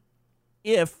do it.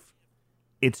 If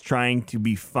it's trying to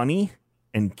be funny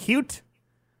and cute,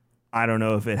 I don't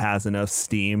know if it has enough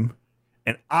steam.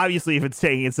 And obviously, if it's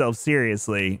taking itself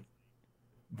seriously,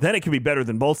 then it could be better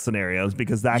than both scenarios,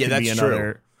 because that could be that's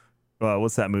another.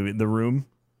 What's that movie? The Room.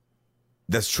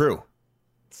 That's true.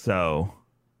 So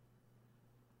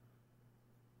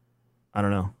I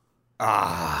don't know.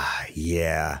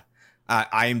 Yeah.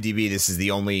 IMDb, this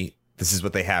is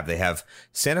what they have. They have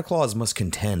Santa Claus must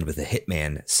contend with a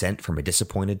hitman sent from a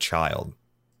disappointed child.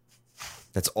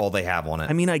 That's all they have on it.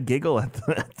 I mean, I giggle at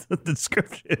the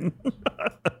description.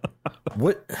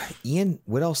 Ian,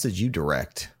 what else did you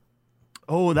direct?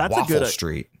 Oh, that's Waffle a good.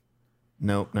 Street.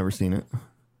 Nope, never seen it.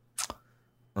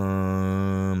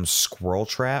 Squirrel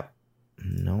Trap.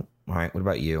 Nope. All right. What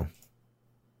about you?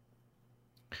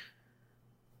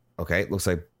 Okay. Looks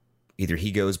like either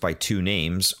he goes by two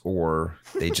names or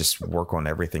they just work on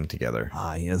everything together.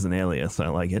 He has an alias. I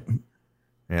like it.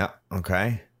 Yeah.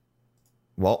 Okay.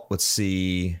 Well, let's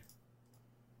see.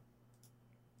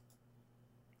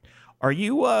 Are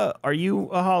you a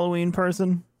Halloween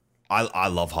person? I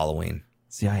love Halloween.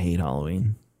 See, I hate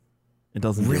Halloween. It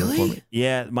doesn't do it for Really? me.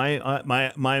 Yeah,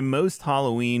 my most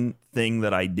Halloween thing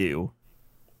that I do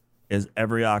is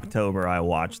every October I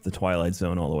watch The Twilight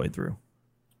Zone all the way through.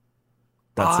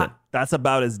 That's it. That's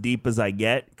about as deep as I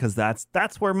get, because that's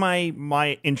where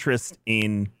my interest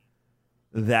in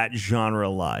that genre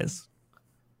lies.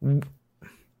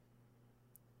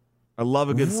 I love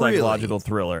a good Really? psychological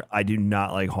thriller. I do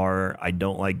not like horror. I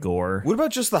don't like gore. What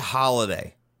about just the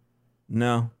holiday?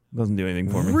 No, it doesn't do anything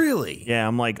for me. Really? Yeah,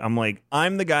 I'm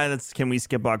the guy that's, can we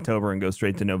skip October and go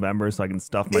straight to November so I can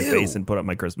stuff my Ew. face and put up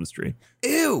my Christmas tree?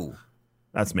 Ew.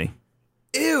 That's me.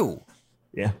 Ew.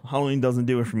 Yeah, Halloween doesn't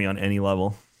do it for me on any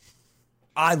level.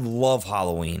 I love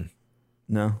Halloween.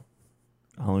 No,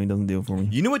 Halloween doesn't do it for me.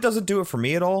 You know what doesn't do it for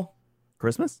me at all?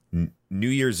 Christmas? New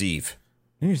Year's Eve.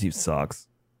 New Year's Eve sucks.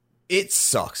 It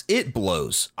sucks. It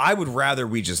blows. I would rather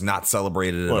we just not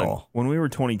celebrate it Look, at all. when we were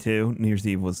 22, New Year's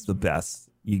Eve was the best.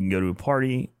 You can go to a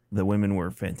party. The women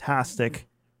were fantastic.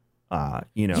 Yeah,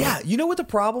 you know what the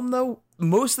problem though?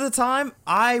 Most of the time,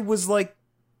 I was like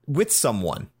with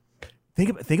someone.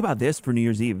 Think about this for New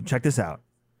Year's Eve. Check this out.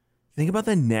 Think about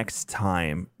the next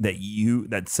time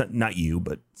that's not you,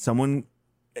 but someone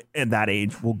at that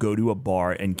age will go to a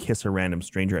bar and kiss a random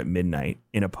stranger at midnight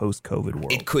in a post-COVID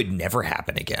world. It could never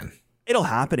happen again. It'll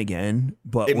happen again,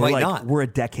 but It might not. we're a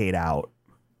decade out.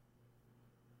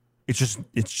 It's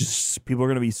just people are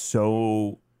going to be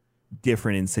so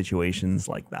different in situations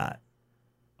like that.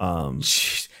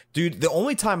 Jeez. Dude, the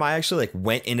only time I actually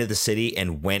went into the city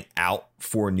and went out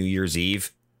for New Year's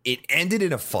Eve, it ended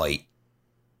in a fight.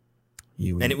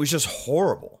 And it was just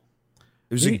horrible.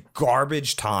 It was a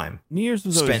garbage time. New Year's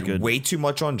was always Spent good. way too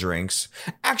much on drinks.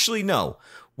 Actually, no.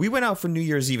 We went out for New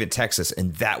Year's Eve in Texas,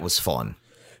 and that was fun.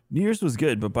 New Year's was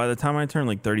good, but by the time I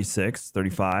turned 36,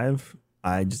 35,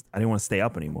 I didn't want to stay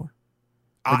up anymore.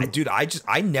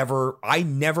 I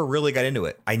never really got into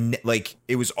it.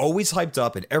 It was always hyped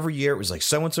up, and every year it was like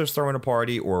so-and-so's throwing a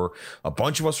party or a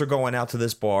bunch of us are going out to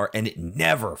this bar, and it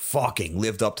never fucking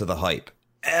lived up to the hype.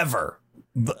 Ever.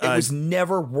 It was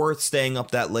never worth staying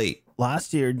up that late.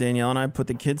 Last year, Danielle and I put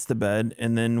the kids to bed,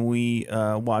 and then we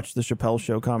watched the Chappelle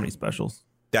Show comedy specials.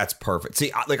 That's perfect.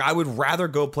 See, I would rather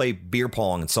go play beer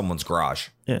pong in someone's garage.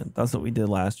 Yeah, that's what we did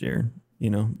last year. You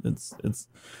know, it's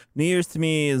New Year's to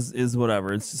me is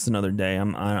whatever. It's just another day.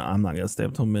 I'm not gonna stay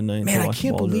up till midnight. Man, to I watch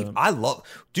can't the ball believe drop.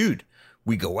 dude.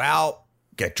 We go out,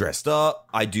 get dressed up.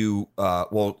 I do.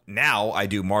 Now I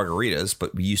do margaritas,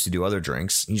 but we used to do other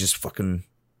drinks. You just fucking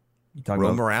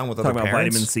roam around with other talk about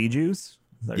parents. vitamin C juice.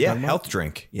 Is that what you're Yeah, talking about? health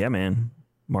drink. Yeah, man,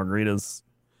 margaritas.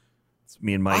 It's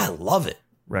me and Mike I love it.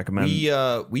 recommend.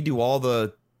 We do all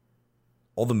the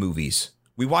movies.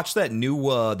 We watched that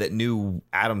new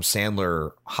Adam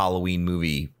Sandler Halloween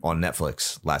movie on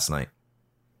Netflix last night.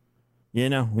 Yeah,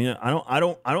 no, I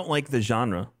don't like the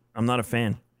genre. I'm not a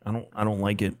fan. I don't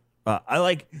like it.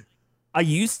 I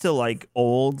used to like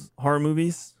old horror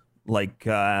movies, like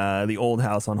the Old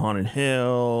House on Haunted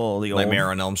Hill, the Nightmare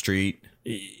on Elm Street.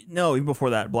 No, even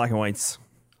before that, Black and Whites.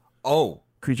 Oh,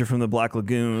 Creature from the Black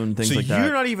Lagoon, things so like that.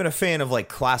 you're not even a fan of like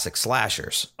classic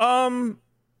slashers.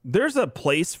 There's a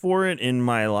place for it in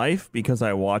my life because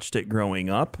I watched it growing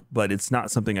up, but it's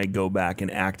not something I go back and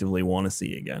actively want to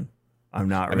see again. I'm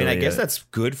not. I mean, I guess that's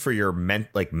good for your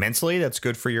mentally. That's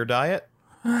good for your diet.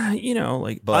 I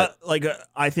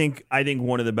think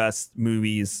one of the best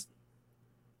movies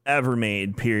ever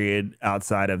made, period,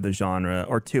 outside of the genre,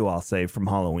 or two, I'll say, from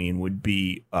Halloween would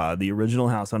be the original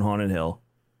House on Haunted Hill.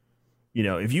 You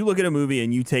know, if you look at a movie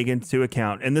and you take into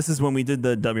account, and this is when we did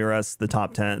the WRS, the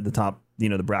top 10,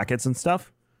 the brackets and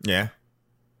stuff. Yeah.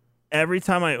 Every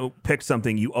time I pick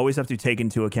something, you always have to take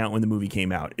into account when the movie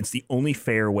came out. It's the only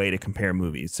fair way to compare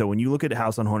movies. So when you look at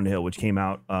House on Haunted Hill, which came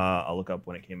out, I'll look up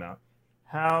when it came out.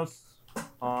 House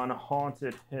on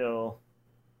Haunted Hill,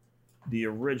 the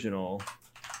original.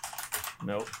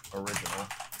 Nope, original.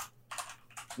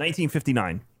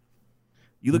 1959.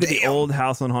 You look at the old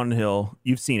House on Haunted Hill.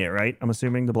 You've seen it, right? I'm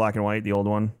assuming the black and white, the old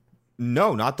one.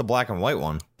 No, not the black and white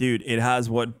one. Dude, it has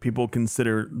what people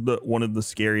consider one of the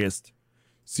scariest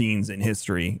scenes in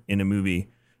history in a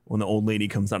movie when the old lady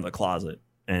comes out of the closet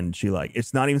and she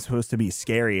it's not even supposed to be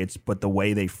scary. But the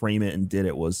way they frame it and did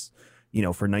it was, for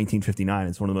 1959,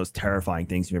 it's one of the most terrifying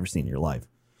things you've ever seen in your life.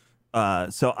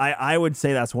 So I would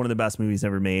say that's one of the best movies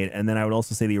ever made. And then I would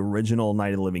also say the original Night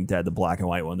of the Living Dead, the black and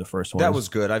white one, the first one. That was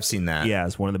good. I've seen that. Yeah,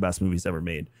 it's one of the best movies ever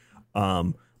made.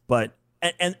 But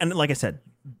like I said,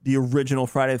 the original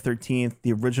Friday the 13th,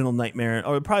 the original Nightmare,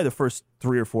 or probably the first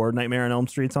 3 or 4 Nightmare on Elm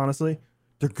Streets, honestly.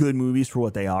 They're good movies for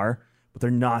what they are, but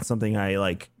they're not something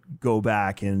I go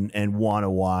back and want to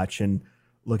watch and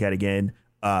look at again.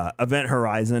 Event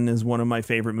Horizon is one of my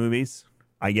favorite movies.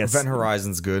 I guess Event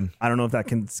Horizon's good. I don't know if that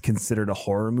can considered a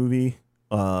horror movie.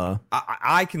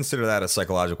 I consider that a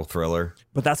psychological thriller.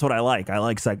 But that's what I like.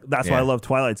 That's why I love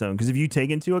Twilight Zone. Because if you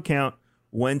take into account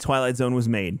when Twilight Zone was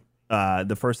made,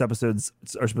 the first episodes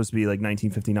are supposed to be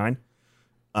 1959.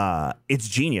 It's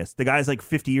genius. The guy's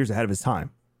 50 years ahead of his time.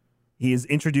 He is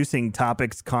introducing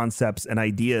topics, concepts, and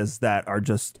ideas that are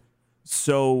just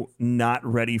so not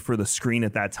ready for the screen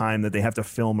at that time that they have to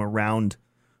film around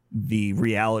the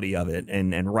reality of it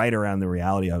and write around the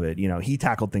reality of it. He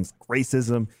tackled things like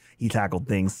racism. He tackled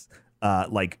things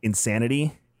like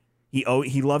insanity.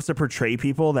 He loves to portray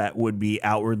people that would be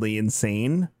outwardly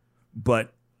insane,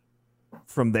 but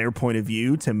from their point of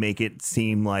view, to make it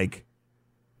seem like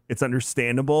it's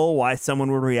understandable why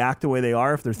someone would react the way they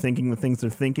are if they're thinking the things they're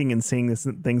thinking and seeing the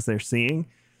things they're seeing.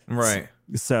 Right.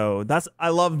 So I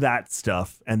love that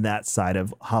stuff and that side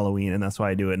of Halloween, and that's why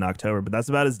I do it in October. But that's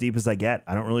about as deep as I get.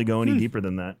 I don't really go any deeper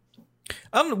than that.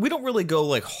 We don't really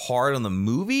go hard on the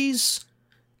movies.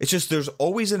 It's just there's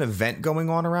always an event going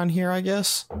on around here, I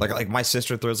guess. Like my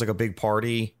sister throws a big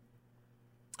party.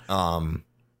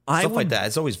 Stuff like that.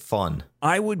 It's always fun.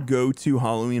 I would go to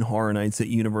Halloween Horror Nights at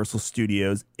Universal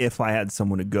Studios if I had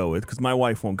someone to go with, because my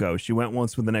wife won't go. She went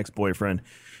once with an ex-boyfriend,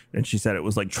 and she said it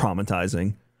was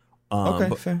traumatizing.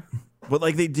 Okay, fair. But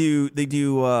they do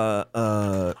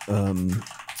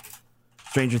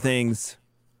Stranger Things,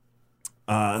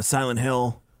 Silent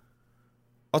Hill.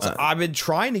 Also, I've been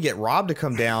trying to get Rob to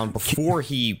come down before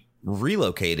he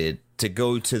relocated to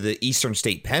go to the Eastern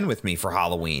State Pen with me for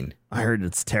Halloween. I heard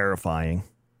it's terrifying.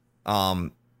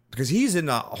 Because he's in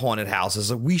haunted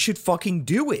houses. We should fucking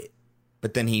do it.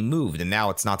 But then he moved, and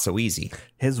now it's not so easy.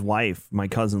 His wife, my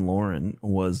cousin Lauren,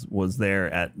 was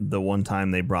there at the one time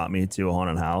they brought me to a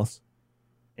haunted house.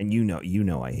 And you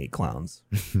know I hate clowns.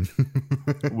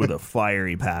 With a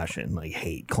fiery passion,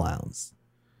 hate clowns.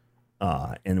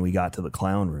 And we got to the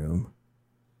clown room,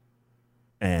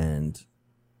 and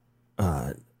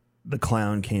the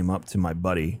clown came up to my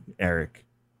buddy, Eric.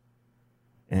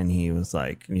 And he was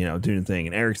doing a thing.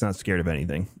 And Eric's not scared of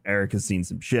anything. Eric has seen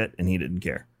some shit, and he didn't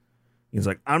care. He was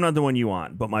like, I'm not the one you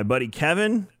want, but my buddy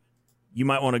Kevin, you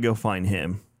might want to go find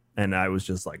him. And I was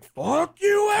just like, fuck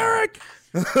you, Eric.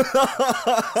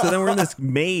 So then we're in this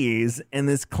maze, and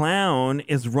this clown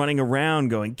is running around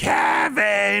going,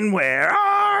 Kevin, where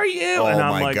are you? Oh, and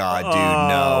I'm my like, God, dude,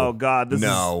 no. Oh, God,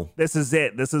 this is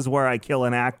it. This is where I kill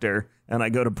an actor, and I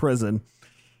go to prison.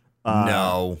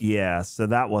 No. Yeah, so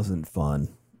that wasn't fun.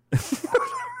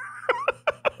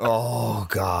 Oh,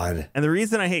 God. And the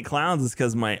reason I hate clowns is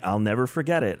because I'll never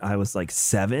forget it. I was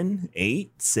 7,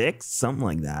 8, 6, something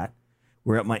like that.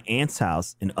 We're at my aunt's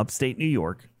house in upstate New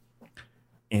York,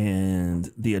 and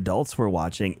the adults were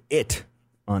watching it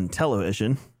on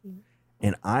television.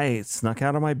 And I snuck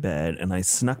out of my bed, and I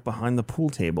snuck behind the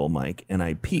pool table, Mike, and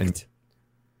I peeked.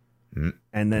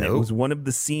 And then it was one of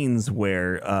the scenes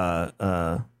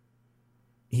where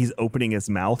he's opening his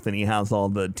mouth, and he has all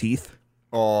the teeth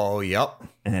Oh, yep.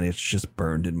 And it's just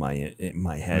burned in my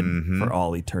head for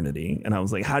all eternity. And I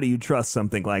was like, how do you trust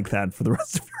something like that for the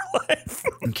rest of your life?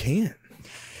 You can't.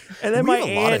 And then my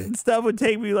aunt and stuff would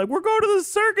take me like, we're going to the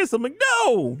circus. I'm like,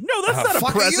 no, that's not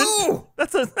a present. You.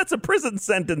 That's a prison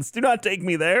sentence. Do not take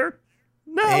me there.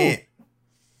 No. Man.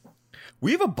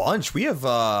 We have a bunch. We have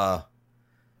so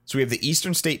we have the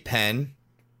Eastern State Pen.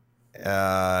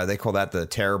 They call that the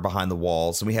Terror Behind the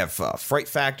Walls. And we have Fright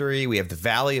Factory. We have the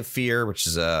Valley of Fear, which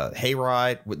is a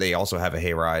hayride. They also have a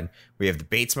hayride. We have the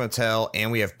Bates Motel,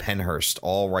 and we have Penhurst,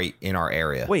 all right in our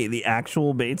area. Wait, the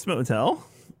actual Bates Motel?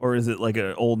 Or is it like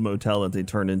an old motel that they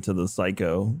turned into the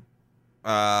Psycho?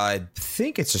 I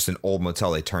think it's just an old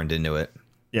motel they turned into it.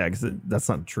 Yeah, because that's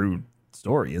not a true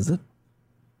story, is it?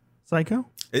 Psycho?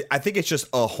 I think it's just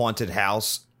a haunted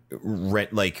house,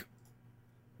 that's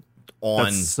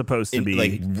supposed to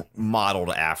be modeled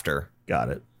after. Got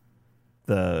it.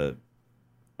 The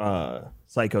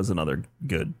Psycho's another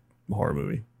good horror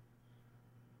movie.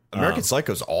 American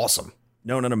Psycho's awesome.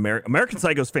 No, not American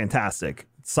Psycho's fantastic.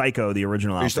 Psycho, the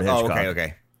original Alfred Hitchcock.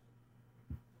 Okay.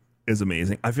 Is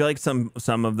amazing. I feel like some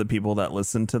of the people that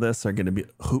listen to this are going to be,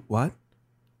 who? What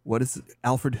is it?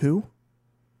 Alfred who?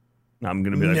 No, I'm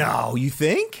going to be like, no, you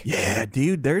think? Yeah,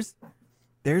 dude. There's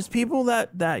people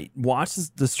that watch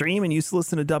the stream and used to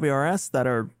listen to WRS that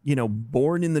are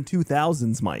born in the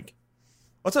 2000s. Mike,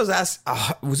 what I was asking,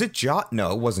 was it Josh?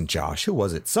 No, it wasn't Josh. Who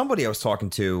was it? Somebody I was talking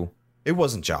to. It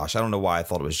wasn't Josh. I don't know why I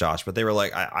thought it was Josh, but they were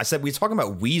like, I said, we were talking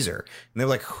about Weezer. And they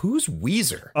were like, who's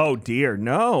Weezer? Oh, dear.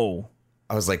 No.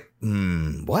 I was like,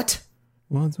 what?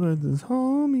 What's with his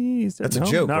homies? That's a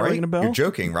joke, not right? ringing a bell. You're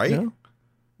joking, right? No.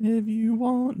 If you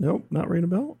want. Nope, not ringing a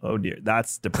bell. Oh, dear.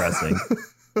 That's depressing.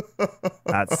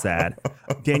 That's sad.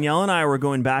 Danielle and I were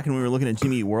going back and we were looking at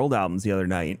Jimmy Eat World albums the other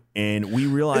night, and we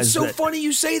realized it's so funny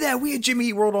you say that. We had Jimmy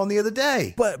Eat World on the other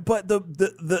day. But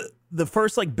the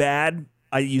first bad,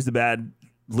 I use the bad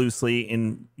loosely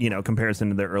in comparison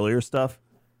to their earlier stuff.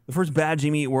 The first bad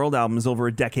Jimmy Eat World album is over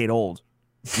a decade old.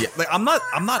 Yeah, I'm not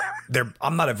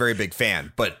a very big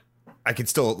fan, but I can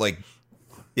still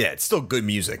it's still good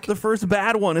music. The first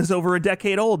bad one is over a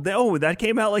decade old. Oh, that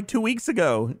came out 2 weeks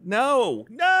ago. No.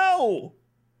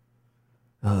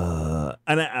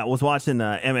 And I was watching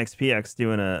MXPX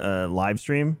doing a live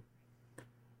stream.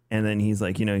 And then he's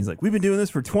like, we've been doing this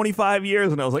for 25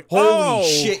 years. And I was like, holy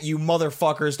shit, you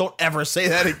motherfuckers. Don't ever say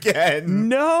that again.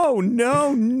 No, you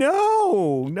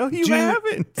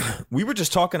haven't. We were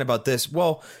just talking about this.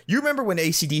 Well, you remember when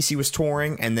AC/DC was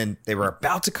touring and then they were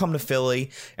about to come to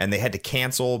Philly and they had to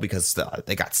cancel because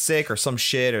they got sick or some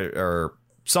shit or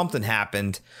something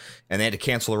happened and they had to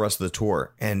cancel the rest of the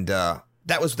tour. And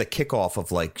that was the kickoff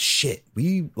of shit.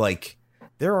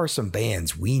 There are some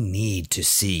bands we need to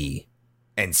see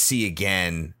and see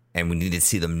again, and we need to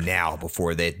see them now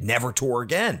before they never tour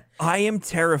again. I am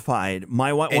terrified.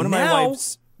 My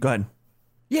wife's. Go ahead.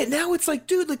 Yeah, now it's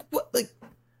dude, what?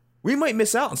 We might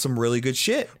miss out on some really good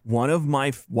shit. One of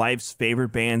my wife's favorite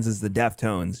bands is the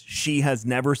Deftones. She has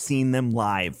never seen them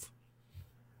live.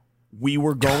 We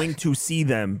were going to see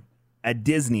them at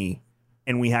Disney,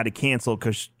 and we had to cancel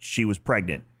because she was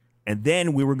pregnant. And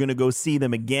then we were going to go see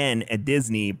them again at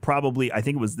Disney, probably, I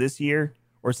think it was this year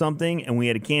or something, and we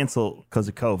had to cancel because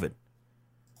of COVID.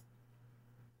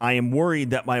 I am worried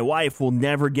that my wife will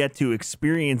never get to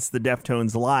experience the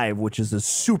Deftones live, which is a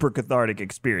super cathartic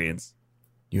experience.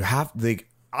 You have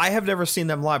I have never seen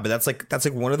them live, but that's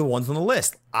one of the ones on the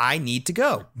list. I need to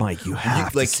go. Mike, you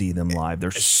have to see them live.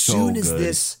 They're so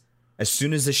good. As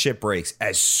soon as the shit breaks,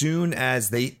 as soon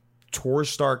as tours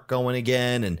start going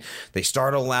again and they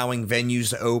start allowing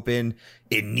venues to open,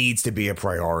 it needs to be a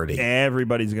priority.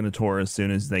 Everybody's going to tour as soon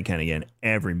as they can again.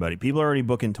 Everybody. People are already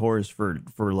booking tours for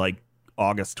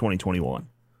August 2021.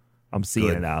 I'm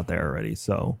seeing it out there already.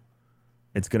 So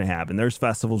it's going to happen. There's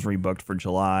festivals rebooked for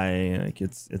July.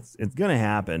 It's going to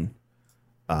happen.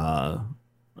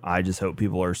 I just hope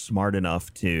people are smart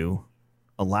enough to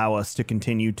allow us to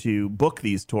continue to book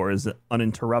these tours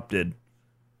uninterrupted.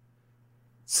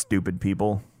 Stupid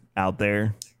people out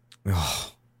there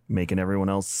making everyone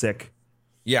else sick.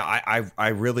 Yeah, I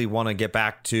really want to get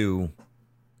back to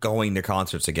going to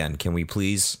concerts again. Can we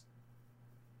please?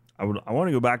 I want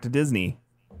to go back to Disney.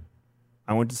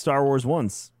 I went to Star Wars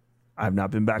once. I have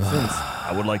not been back since.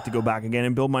 I would like to go back again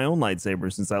and build my own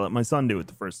lightsaber since I let my son do it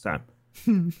the first time.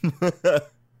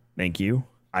 Thank you.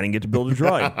 I didn't get to build a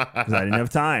droid because I didn't have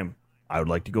time. I would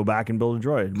like to go back and build a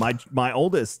droid. My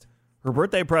oldest, her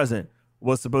birthday present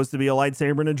was supposed to be a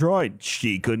lightsaber and a droid.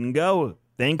 She couldn't go.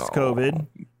 Thanks, COVID.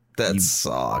 That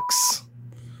sucks.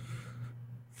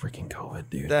 Freaking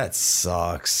COVID, dude. That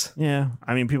sucks. Yeah.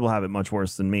 I mean, people have it much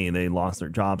worse than me. They lost their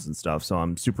jobs and stuff. So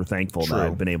I'm super thankful that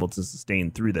I've been able to sustain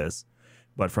through this.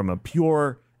 But from a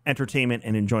pure entertainment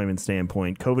and enjoyment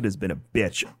standpoint, COVID has been a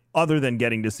bitch, other than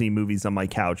getting to see movies on my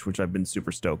couch, which I've been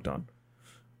super stoked on.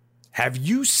 Have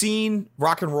you seen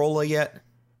Rock and Rolla yet?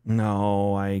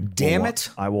 No, Damn it.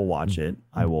 I will watch it.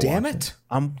 I will. Damn watch it.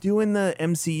 I'm doing the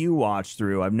MCU watch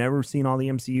through. I've never seen all the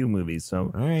MCU movies, so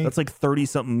right. That's like 30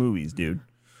 something movies, dude.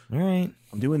 All right.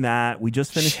 I'm doing that. We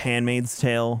just finished Handmaid's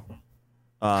Tale.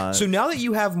 So now that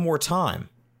you have more time,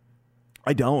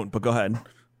 I don't, but go ahead.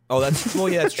 Oh, that's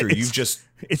true. You've just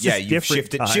you've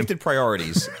shifted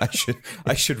priorities.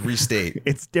 I should restate.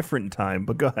 It's different time,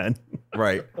 but go ahead.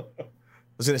 Right. I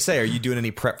was gonna say, are you doing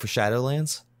any prep for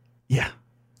Shadowlands? Yeah.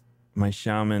 My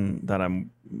shaman that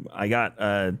I got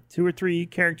 2 or 3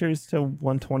 characters to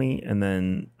 120, and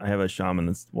then I have a shaman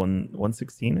that's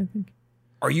 116, I think.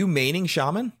 Are you maining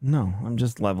shaman? No, I'm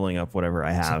just leveling up whatever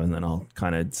I have, and then I'll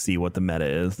kind of see what the meta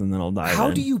is, and then I'll dive in.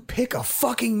 How do you pick a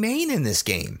fucking main in this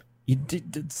game?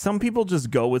 Some people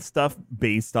just go with stuff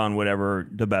based on whatever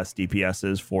the best DPS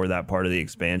is for that part of the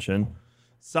expansion.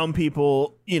 Some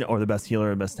people, or the best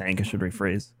healer or best tank, I should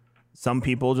rephrase. Some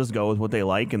people just go with what they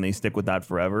like and they stick with that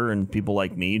forever. And people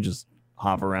like me just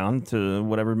hop around to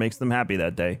whatever makes them happy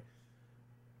that day.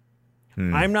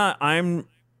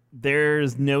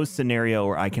 There's no scenario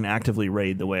where I can actively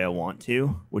raid the way I want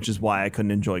to, which is why I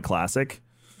couldn't enjoy Classic.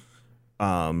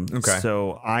 Okay.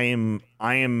 So I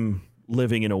am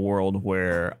living in a world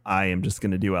where I am just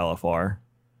going to do LFR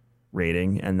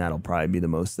raiding, and that'll probably be the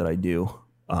most that I do.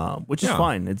 Which is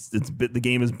fine. The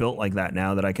game is built like that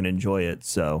now that I can enjoy it.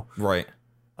 So right.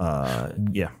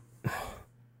 Yeah.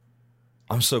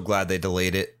 I'm so glad they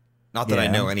delayed it. Not that I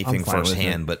know anything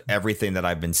firsthand, but everything that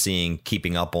I've been seeing,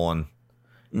 keeping up on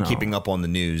the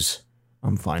news.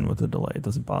 I'm fine with the delay. It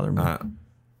doesn't bother me.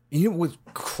 You know what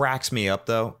cracks me up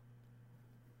though?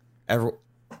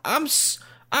 I'm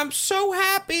so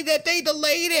happy that they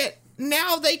delayed it.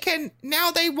 Now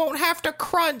they won't have to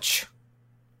crunch.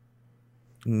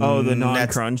 Oh, the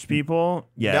non-crunch people?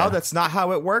 Yeah. No, that's not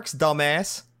how it works,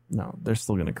 dumbass. No, they're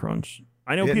still going to crunch.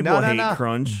 I know people hate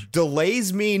crunch.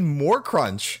 Delays mean more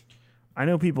crunch. I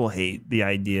know people hate the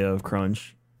idea of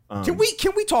crunch. Can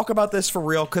we talk about this for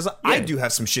real? Because I do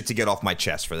have some shit to get off my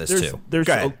chest for this too.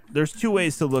 There's 2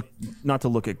 ways to not to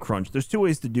look at crunch. There's 2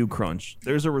 ways to do crunch.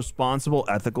 There's a responsible,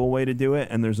 ethical way to do it,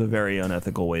 and there's a very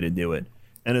unethical way to do it.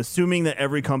 And assuming that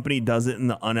every company does it in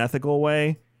the unethical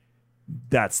way,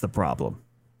 that's the problem.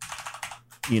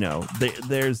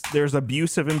 There's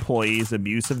abuse of employees,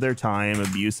 abuse of their time,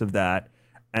 abuse of that.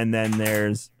 And then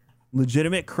there's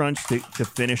legitimate crunch to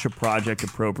finish a project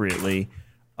appropriately.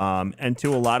 And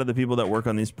to a lot of the people that work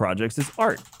on these projects is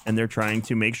art. And they're trying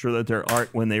to make sure that their art,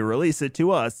 when they release it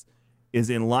to us, is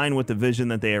in line with the vision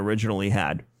that they originally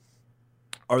had.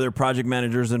 Are there project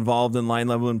managers involved in line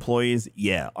level employees?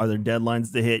 Yeah. Are there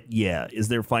deadlines to hit? Yeah. Is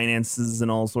there finances and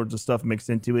all sorts of stuff mixed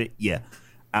into it? Yeah,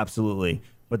 absolutely.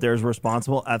 But there's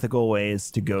responsible, ethical ways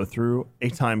to go through a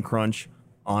time crunch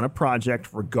on a project,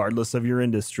 regardless of your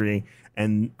industry.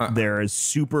 And there is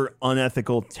super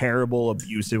unethical, terrible,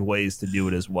 abusive ways to do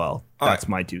it as well. That's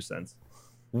my 2 cents.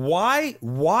 Why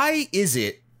is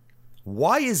it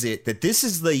that this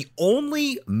is the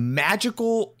only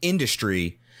magical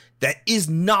industry that is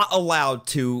not allowed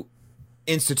to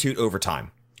institute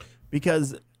overtime?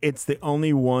 Because it's the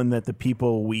only one that the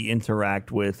people we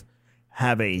interact with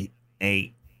have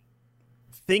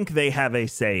think they have a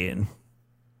say in.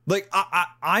 Like,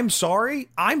 I'm sorry.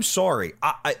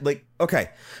 Okay,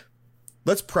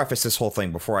 let's preface this whole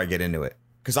thing before I get into it,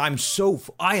 because I am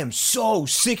so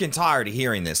sick and tired of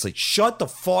hearing this. Like, shut the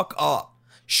fuck up.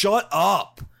 Shut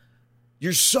up.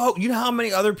 You know how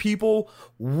many other people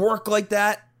work like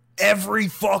that every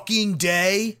fucking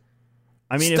day?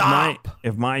 I mean, Stop.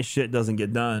 if my shit doesn't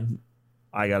get done,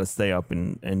 I got to stay up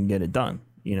and get it done.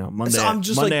 Monday, so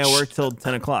I work till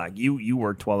 10 o'clock. You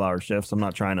work 12-hour shifts. I'm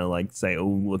not trying to say, oh,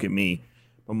 look at me.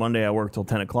 But Monday I work till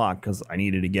 10 o'clock because I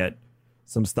needed to get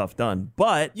some stuff done.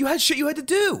 But you had shit you had to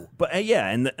do. But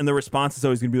and the response is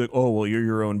always going to be like, oh, well, you're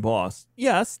your own boss.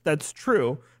 Yes, that's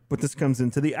true. But this comes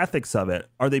into the ethics of it.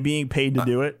 Are they being paid to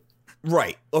do it?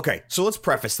 Right. Okay. So let's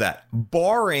preface that.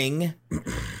 Barring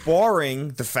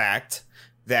the fact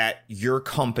that your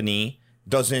company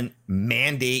doesn't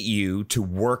mandate you to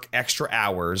work extra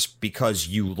hours because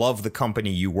you love the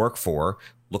company you work for,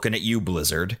 looking at you,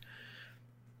 Blizzard,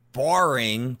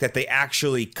 barring that they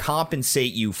actually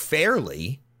compensate you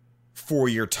fairly for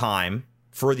your time,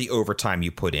 for the overtime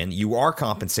you put in, you are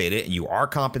compensated, and you are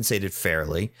compensated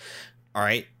fairly. All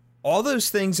right. All those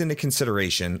things into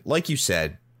consideration, like you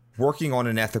said, working on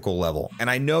an ethical level. And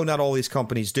I know not all these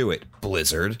companies do it,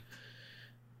 Blizzard.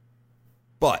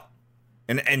 But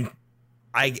and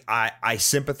I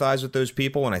sympathize with those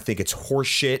people, and I think it's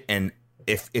horseshit. And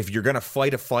if you're gonna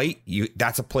fight a fight,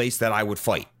 that's a place that I would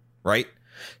fight, right?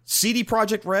 CD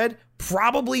Projekt Red,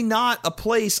 probably not a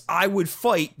place I would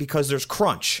fight because there's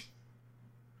crunch.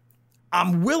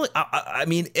 I'm willing. I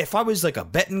mean, if I was like a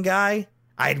betting guy,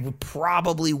 I would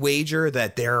probably wager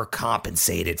that they're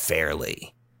compensated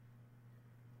fairly.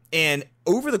 And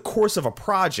over the course of a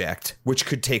project, which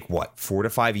could take what, 4 to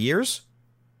 5 years?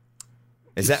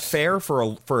 Is that fair for a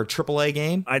AAA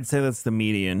game? I'd say that's the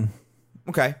median.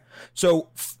 Okay. So,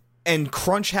 and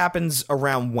crunch happens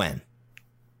around when?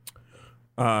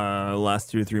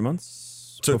 Last 2 to 3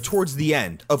 months. So towards the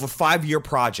end of a 5-year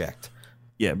project.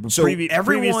 Yeah. So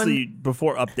previously,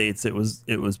 before updates, it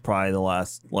was probably the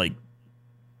last like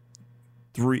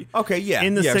 3. Okay. Yeah.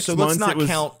 In the 6 so months, let's not it was,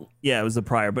 count. Yeah, it was the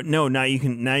prior. But no, now you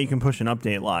can push an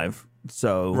update live.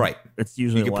 So right. It's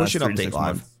usually you can push an update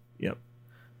live. Months. Yep.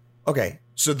 Okay.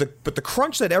 So the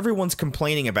crunch that everyone's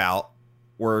complaining about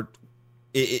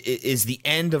is the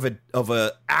end of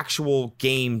a actual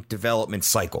game development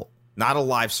cycle, not a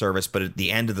live service, but at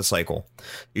the end of the cycle.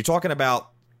 You're talking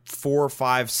about 4,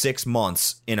 5, 6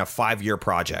 months in a 5-year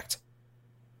project.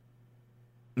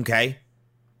 Okay.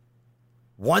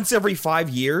 Once every 5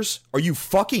 years? Are you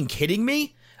fucking kidding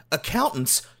me?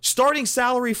 Accountants, starting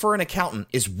salary for an accountant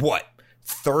is what?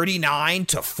 $39,000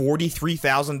 to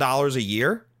 $43,000 a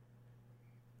year?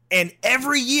 And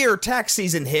every year tax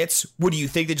season hits, what do you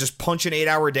think? They just punch an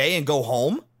 8-hour day and go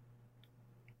home?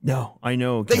 No, I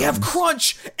know. They have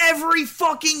crunch every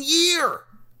fucking year.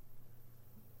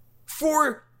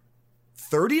 For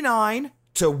 39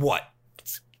 to what?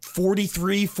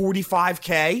 43,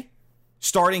 45K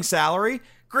starting salary?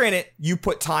 Granted, you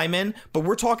put time in, but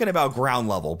we're talking about ground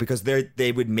level because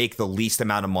they would make the least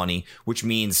amount of money, which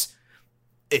means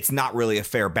it's not really a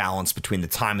fair balance between the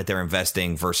time that they're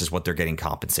investing versus what they're getting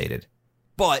compensated.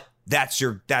 But that's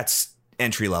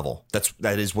entry level.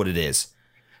 That is what it is.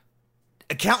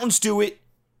 Accountants do it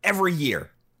every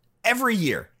year. Every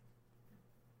year.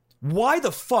 Why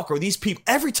the fuck are these people?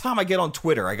 Every time I get on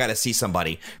Twitter, I got to see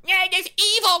somebody. Yeah, this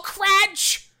evil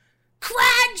crunch.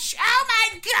 Crunch! Oh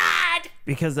my god!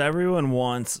 Because everyone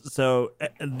wants. So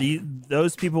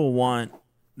those people want.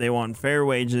 They want fair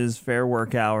wages, fair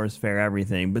work hours, fair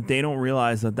everything, but they don't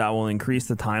realize that will increase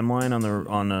the timeline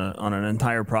on an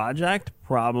entire project.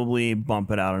 Probably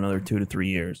bump it out another 2 to 3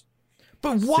 years.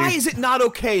 But why is it not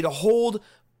okay to hold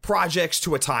projects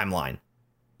to a timeline?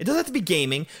 It doesn't have to be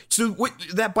gaming. So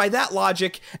that by that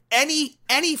logic,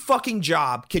 any fucking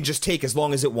job can just take as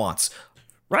long as it wants.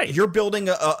 Right. You're building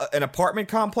an apartment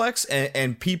complex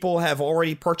and people have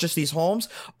already purchased these homes.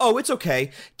 Oh, it's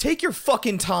okay. Take your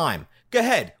fucking time. Go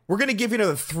ahead. We're going to give you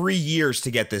another 3 years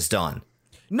to get this done.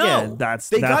 No, yeah,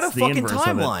 they got a fucking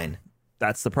timeline.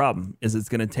 That's the problem. Is it's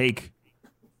going to take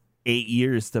 8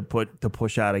 years to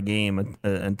push out a game,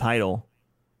 a title,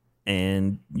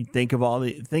 and you think of all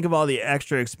the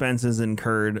extra expenses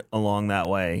incurred along that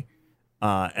way,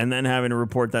 and then having to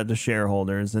report that to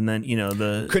shareholders, and then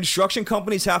the construction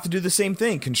companies have to do the same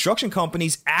thing. Construction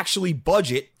companies actually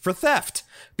budget for theft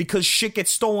because shit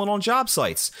gets stolen on job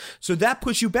sites. So that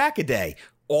puts you back a day.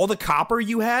 All the copper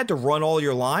you had to run all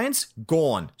your lines,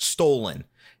 gone, stolen.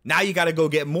 Now you got to go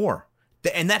get more.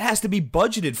 And that has to be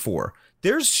budgeted for.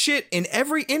 There's shit in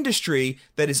every industry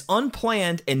that is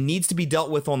unplanned and needs to be dealt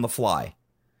with on the fly.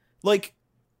 Like,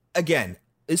 again,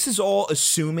 this is all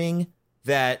assuming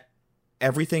that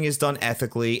everything is done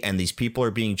ethically and these people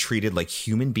are being treated like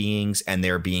human beings and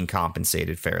they're being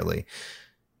compensated fairly.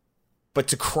 But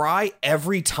to cry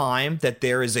every time that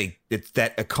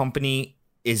that a company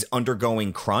is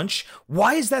undergoing crunch,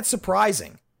 why is that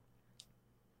surprising?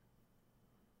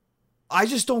 I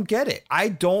just don't get it. I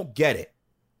don't get it.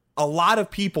 A lot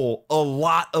of people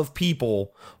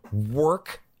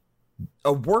work.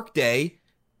 A work day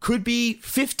could be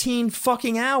 15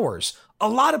 fucking hours. A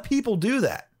lot of people do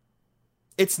that.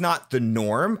 It's not the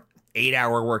norm.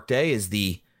 8-hour workday is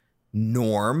the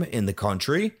norm in the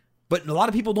country, but a lot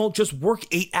of people don't just work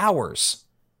 8 hours.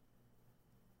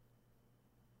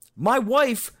 My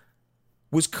wife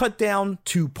was cut down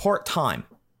to part-time.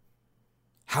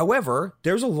 However,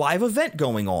 there's a live event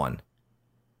going on.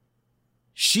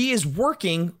 She is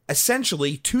working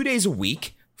essentially 2 days a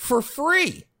week for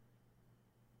free.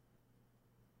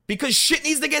 Because shit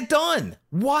needs to get done.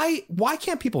 Why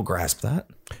can't people grasp that?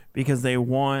 Because they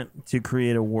want to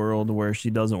create a world where she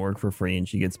doesn't work for free and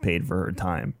she gets paid for her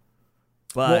time.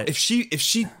 But well, if she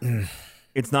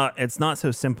it's not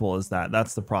so simple as that.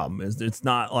 That's the problem. It's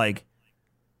not like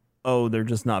oh, they're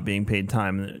just not being paid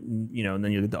time, you know, and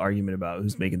then you get the argument about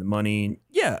who's making the money.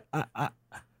 Yeah.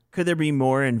 Could there be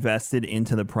more invested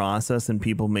into the process and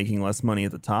people making less money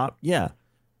at the top? Yeah.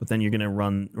 But then you're going to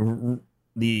run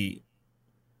the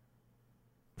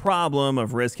problem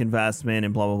of risk investment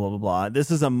and blah, blah, blah, blah, blah.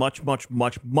 This is a much, much,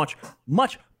 much, much,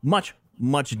 much, much,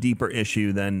 much deeper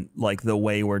issue than like the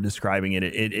way we're describing it.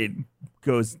 It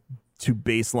goes to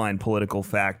baseline political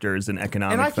factors and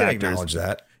economic factors. And I can acknowledge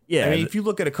that. Yeah. I mean, if you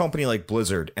look at a company like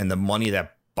Blizzard and the money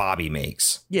that Bobby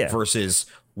makes versus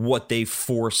what they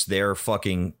force their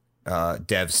fucking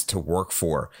devs to work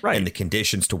for and the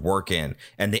conditions to work in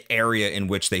and the area in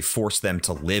which they force them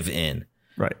to live in.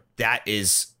 Right. That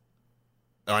is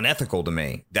unethical to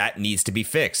me. That needs to be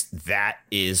fixed. That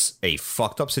is a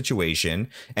fucked up situation.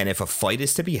 And if a fight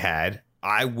is to be had,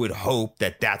 I would hope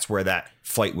that that's where that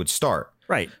fight would start.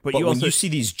 Right. But when you see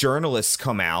these journalists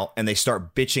come out and they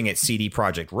start bitching at CD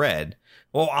Projekt Red,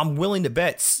 well, I'm willing to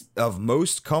bet of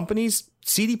most companies,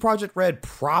 CD Projekt Red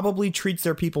probably treats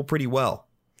their people pretty well.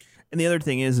 And the other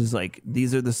thing is like,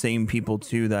 these are the same people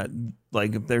too that,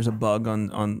 like, if there's a bug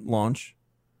on launch,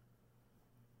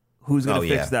 who's going to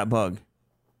fix that bug?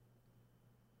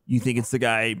 You think it's the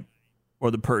guy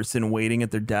or the person waiting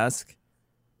at their desk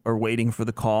or waiting for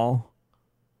the call?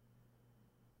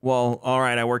 Well, all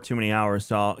right, I work too many hours,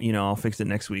 so I'll fix it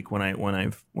next week when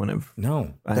I've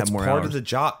no, I that's have more part hours. of the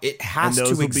job. It has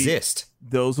to exist.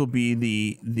 Those will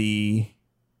be the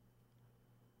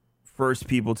first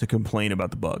people to complain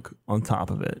about the bug on top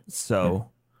of it.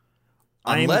 So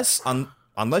unless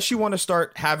you want to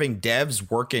start having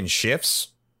devs work in shifts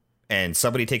and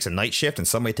somebody takes a night shift and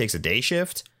somebody takes a day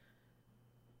shift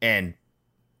and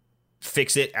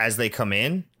fix it as they come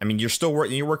in. I mean, you're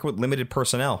working with limited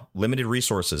personnel, limited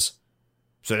resources.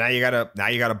 So now you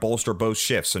gotta bolster both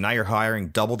shifts. So now you're hiring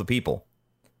double the people.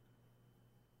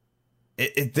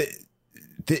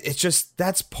 It's just,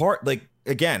 that's part, like,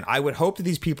 again, I would hope that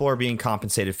these people are being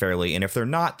compensated fairly. And if they're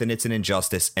not, then it's an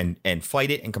injustice and fight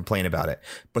it and complain about it.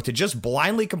 But to just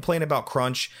blindly complain about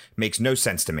crunch makes no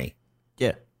sense to me.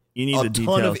 Yeah. You need a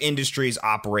ton of industries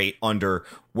operate under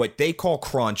what they call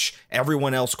crunch.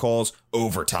 Everyone else calls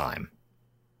overtime.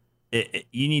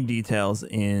 You need details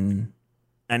in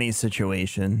any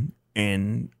situation,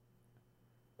 and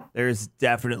there's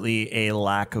definitely a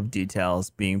lack of details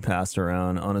being passed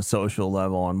around on a social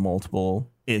level on multiple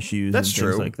issues. That's and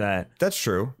true. Things like that. That's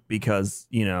true. Because,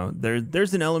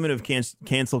 there's an element of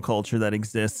cancel culture that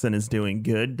exists and is doing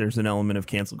good. There's an element of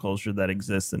cancel culture that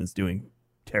exists and is doing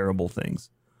terrible things.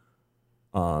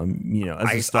 As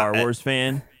a Star Wars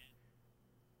fan,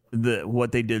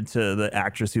 what they did to the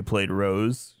actress who played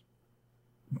Rose,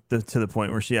 to the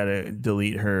point where she had to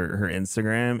delete her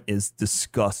Instagram, is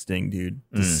disgusting, dude.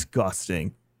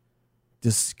 Disgusting.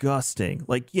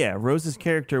 Like, yeah, Rose's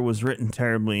character was written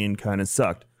terribly and kind of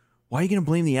sucked. Why are you going to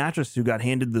blame the actress who got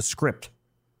handed the script?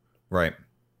 Right.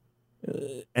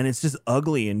 And it's just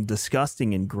ugly and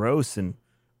disgusting and gross. And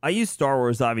I use Star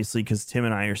Wars, obviously, because Tim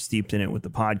and I are steeped in it with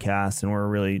the podcast, and we're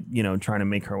really, trying to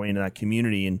make our way into that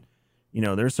community. And,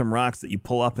 there's some rocks that you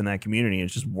pull up in that community, and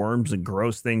it's just worms and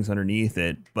gross things underneath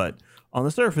it. But on the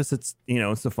surface, it's,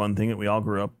 it's a fun thing that we all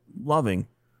grew up loving.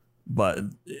 But,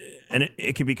 and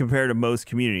it can be compared to most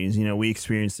communities. We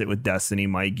experienced it with Destiny.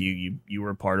 Mike, you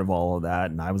were a part of all of that,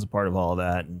 and I was a part of all of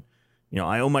that. And,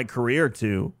 I owe my career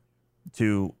to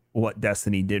what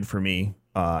Destiny did for me.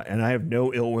 And I have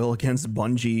no ill will against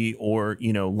Bungie or,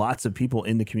 lots of people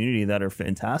in the community that are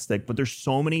fantastic. But there's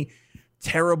so many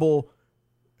terrible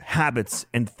habits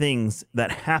and things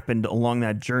that happened along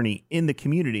that journey in the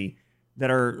community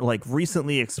that are like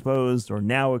recently exposed or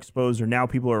now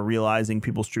people are realizing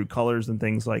people's true colors and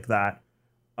things like that.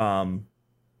 Bottom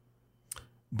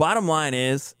line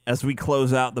is, as we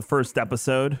close out the first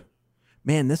episode,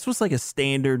 man, this was like a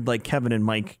standard, like Kevin and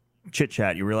Mike chit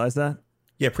chat. You realize that?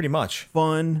 Yeah, pretty much.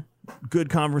 Fun,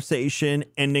 good conversation,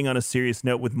 ending on a serious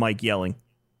note with Mike yelling.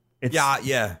 Yeah.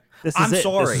 This is it.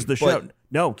 This is the show.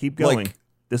 No, keep going.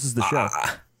 This is the show.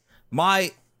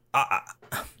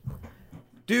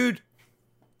 Dude,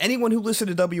 anyone who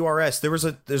listened to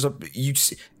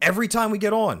WRS, every time we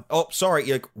get on. Oh, sorry.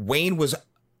 Like, Wayne was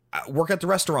work at the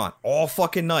restaurant all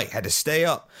fucking night. Had to stay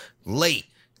up late,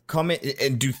 come in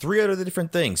and do 3 other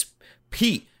different things.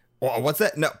 Pete. What's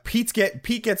that? No, Pete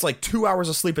gets like 2 hours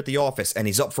of sleep at the office and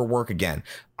he's up for work again.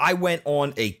 I went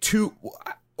on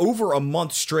over a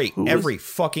month straight, every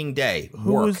fucking day.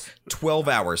 Work 12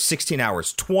 hours, 16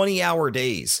 hours, 20-hour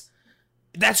days.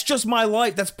 That's just my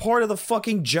life. That's part of the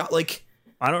fucking job. Like,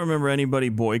 I don't remember anybody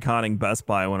boycotting Best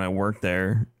Buy when I worked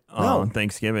there on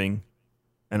Thanksgiving.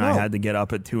 And I had to get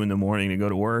up at 2 a.m. to go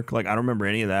to work. Like, I don't remember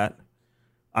any of that.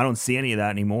 I don't see any of that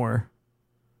anymore.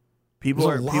 People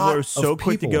There's a are lot so of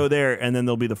quick to people. go there, and then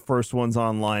they'll be the first ones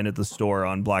online at the store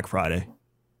on Black Friday.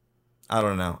 I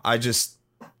don't know.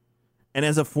 And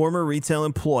as a former retail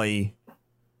employee,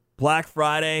 Black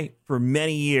Friday for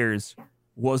many years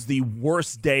was the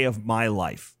worst day of my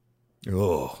life.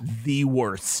 Oh. The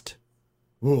worst.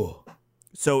 Oh.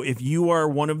 So if you are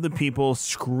one of the people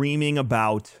screaming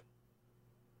about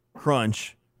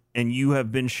crunch and you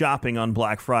have been shopping on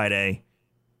Black Friday,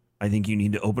 I think you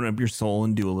need to open up your soul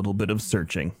and do a little bit of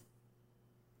searching.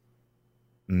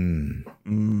 On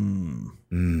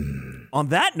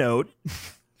that note,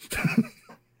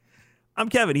 I'm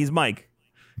Kevin. He's Mike.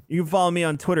 You can follow me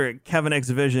on Twitter at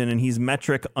KevinXVision, and he's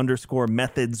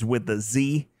metric_methods with a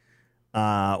Z.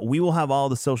 We will have all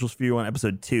the socials for you on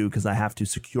episode 2 because I have to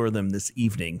secure them this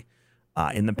evening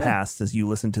in the past as you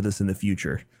listen to this in the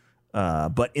future.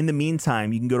 But in the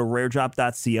meantime, you can go to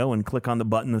raredrop.co and click on the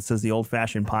button that says the Old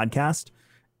Fashioned Podcast,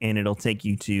 and it'll take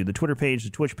you to the Twitter page, the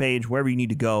Twitch page, wherever you need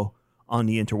to go on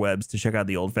the interwebs to check out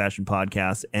the Old Fashioned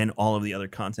Podcast and all of the other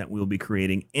content we will be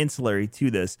creating ancillary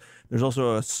to this. There's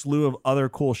also a slew of other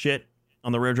cool shit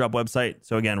on the Rare Drop website.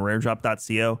 So again,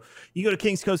 raredrop.co. You go to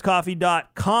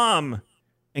kingscoastcoffee.com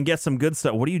and get some good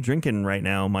stuff. What are you drinking right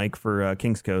now, Mike, for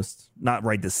King's Coast? Not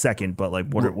right this second, but like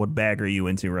what bag are you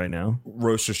into right now?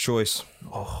 Roaster's Choice.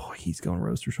 Oh, he's going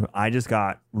Roaster's Choice. I just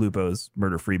got Lupo's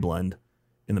Murder Free Blend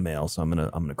in the mail, so I'm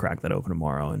gonna crack that open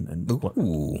tomorrow and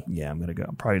Ooh. yeah, I'm gonna go.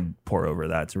 I'll probably pour over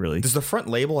that to really. Does the front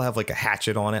label have like a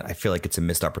hatchet on it? I feel like it's a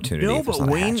missed opportunity. No, if there's but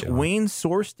not a hatchet on it. Wayne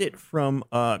sourced it from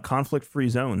conflict-free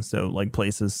zones, so like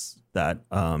places that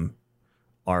are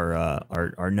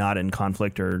not in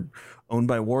conflict or owned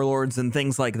by warlords and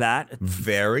things like that.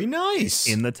 Very nice.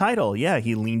 In the title, yeah,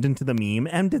 he leaned into the meme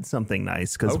and did something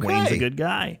nice because Wayne's a good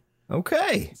guy.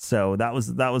 Okay. So that was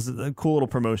a cool little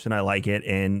promotion. I like it,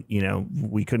 and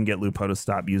we couldn't get Lupo to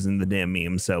stop using the damn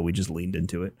meme, so we just leaned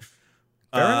into it.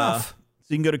 Fair enough.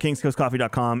 So you can go to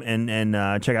kingscoastcoffee.com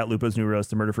and check out Lupo's new roast,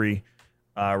 the murder-free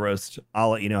roast. I'll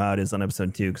let you know how it is on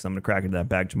episode 2 because I'm going to crack into that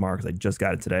bag tomorrow because I just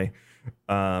got it today.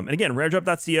 And again,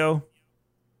 raredrop.co.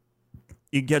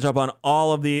 You can catch up on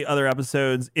all of the other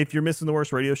episodes. If you're missing the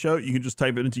worst radio show, you can just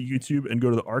type it into YouTube and go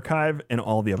to the archive, and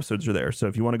all the episodes are there. So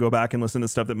if you want to go back and listen to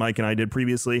stuff that Mike and I did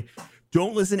previously,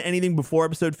 don't listen to anything before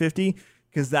episode 50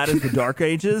 because that is the dark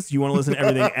ages. You want to listen to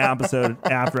everything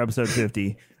after episode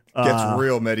 50. Gets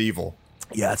real medieval.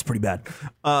 Yeah, it's pretty bad.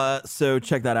 So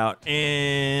check that out.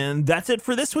 And that's it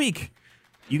for this week.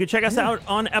 You can check us out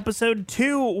on episode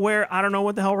 2, where I don't know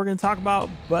what the hell we're going to talk about,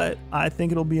 but I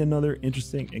think it'll be another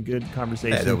interesting and good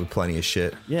conversation. Yeah, there'll be plenty of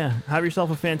shit. Yeah, have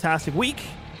yourself a fantastic week.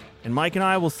 And Mike and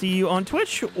I will see you on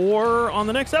Twitch or on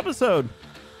the next episode.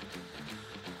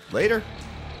 Later.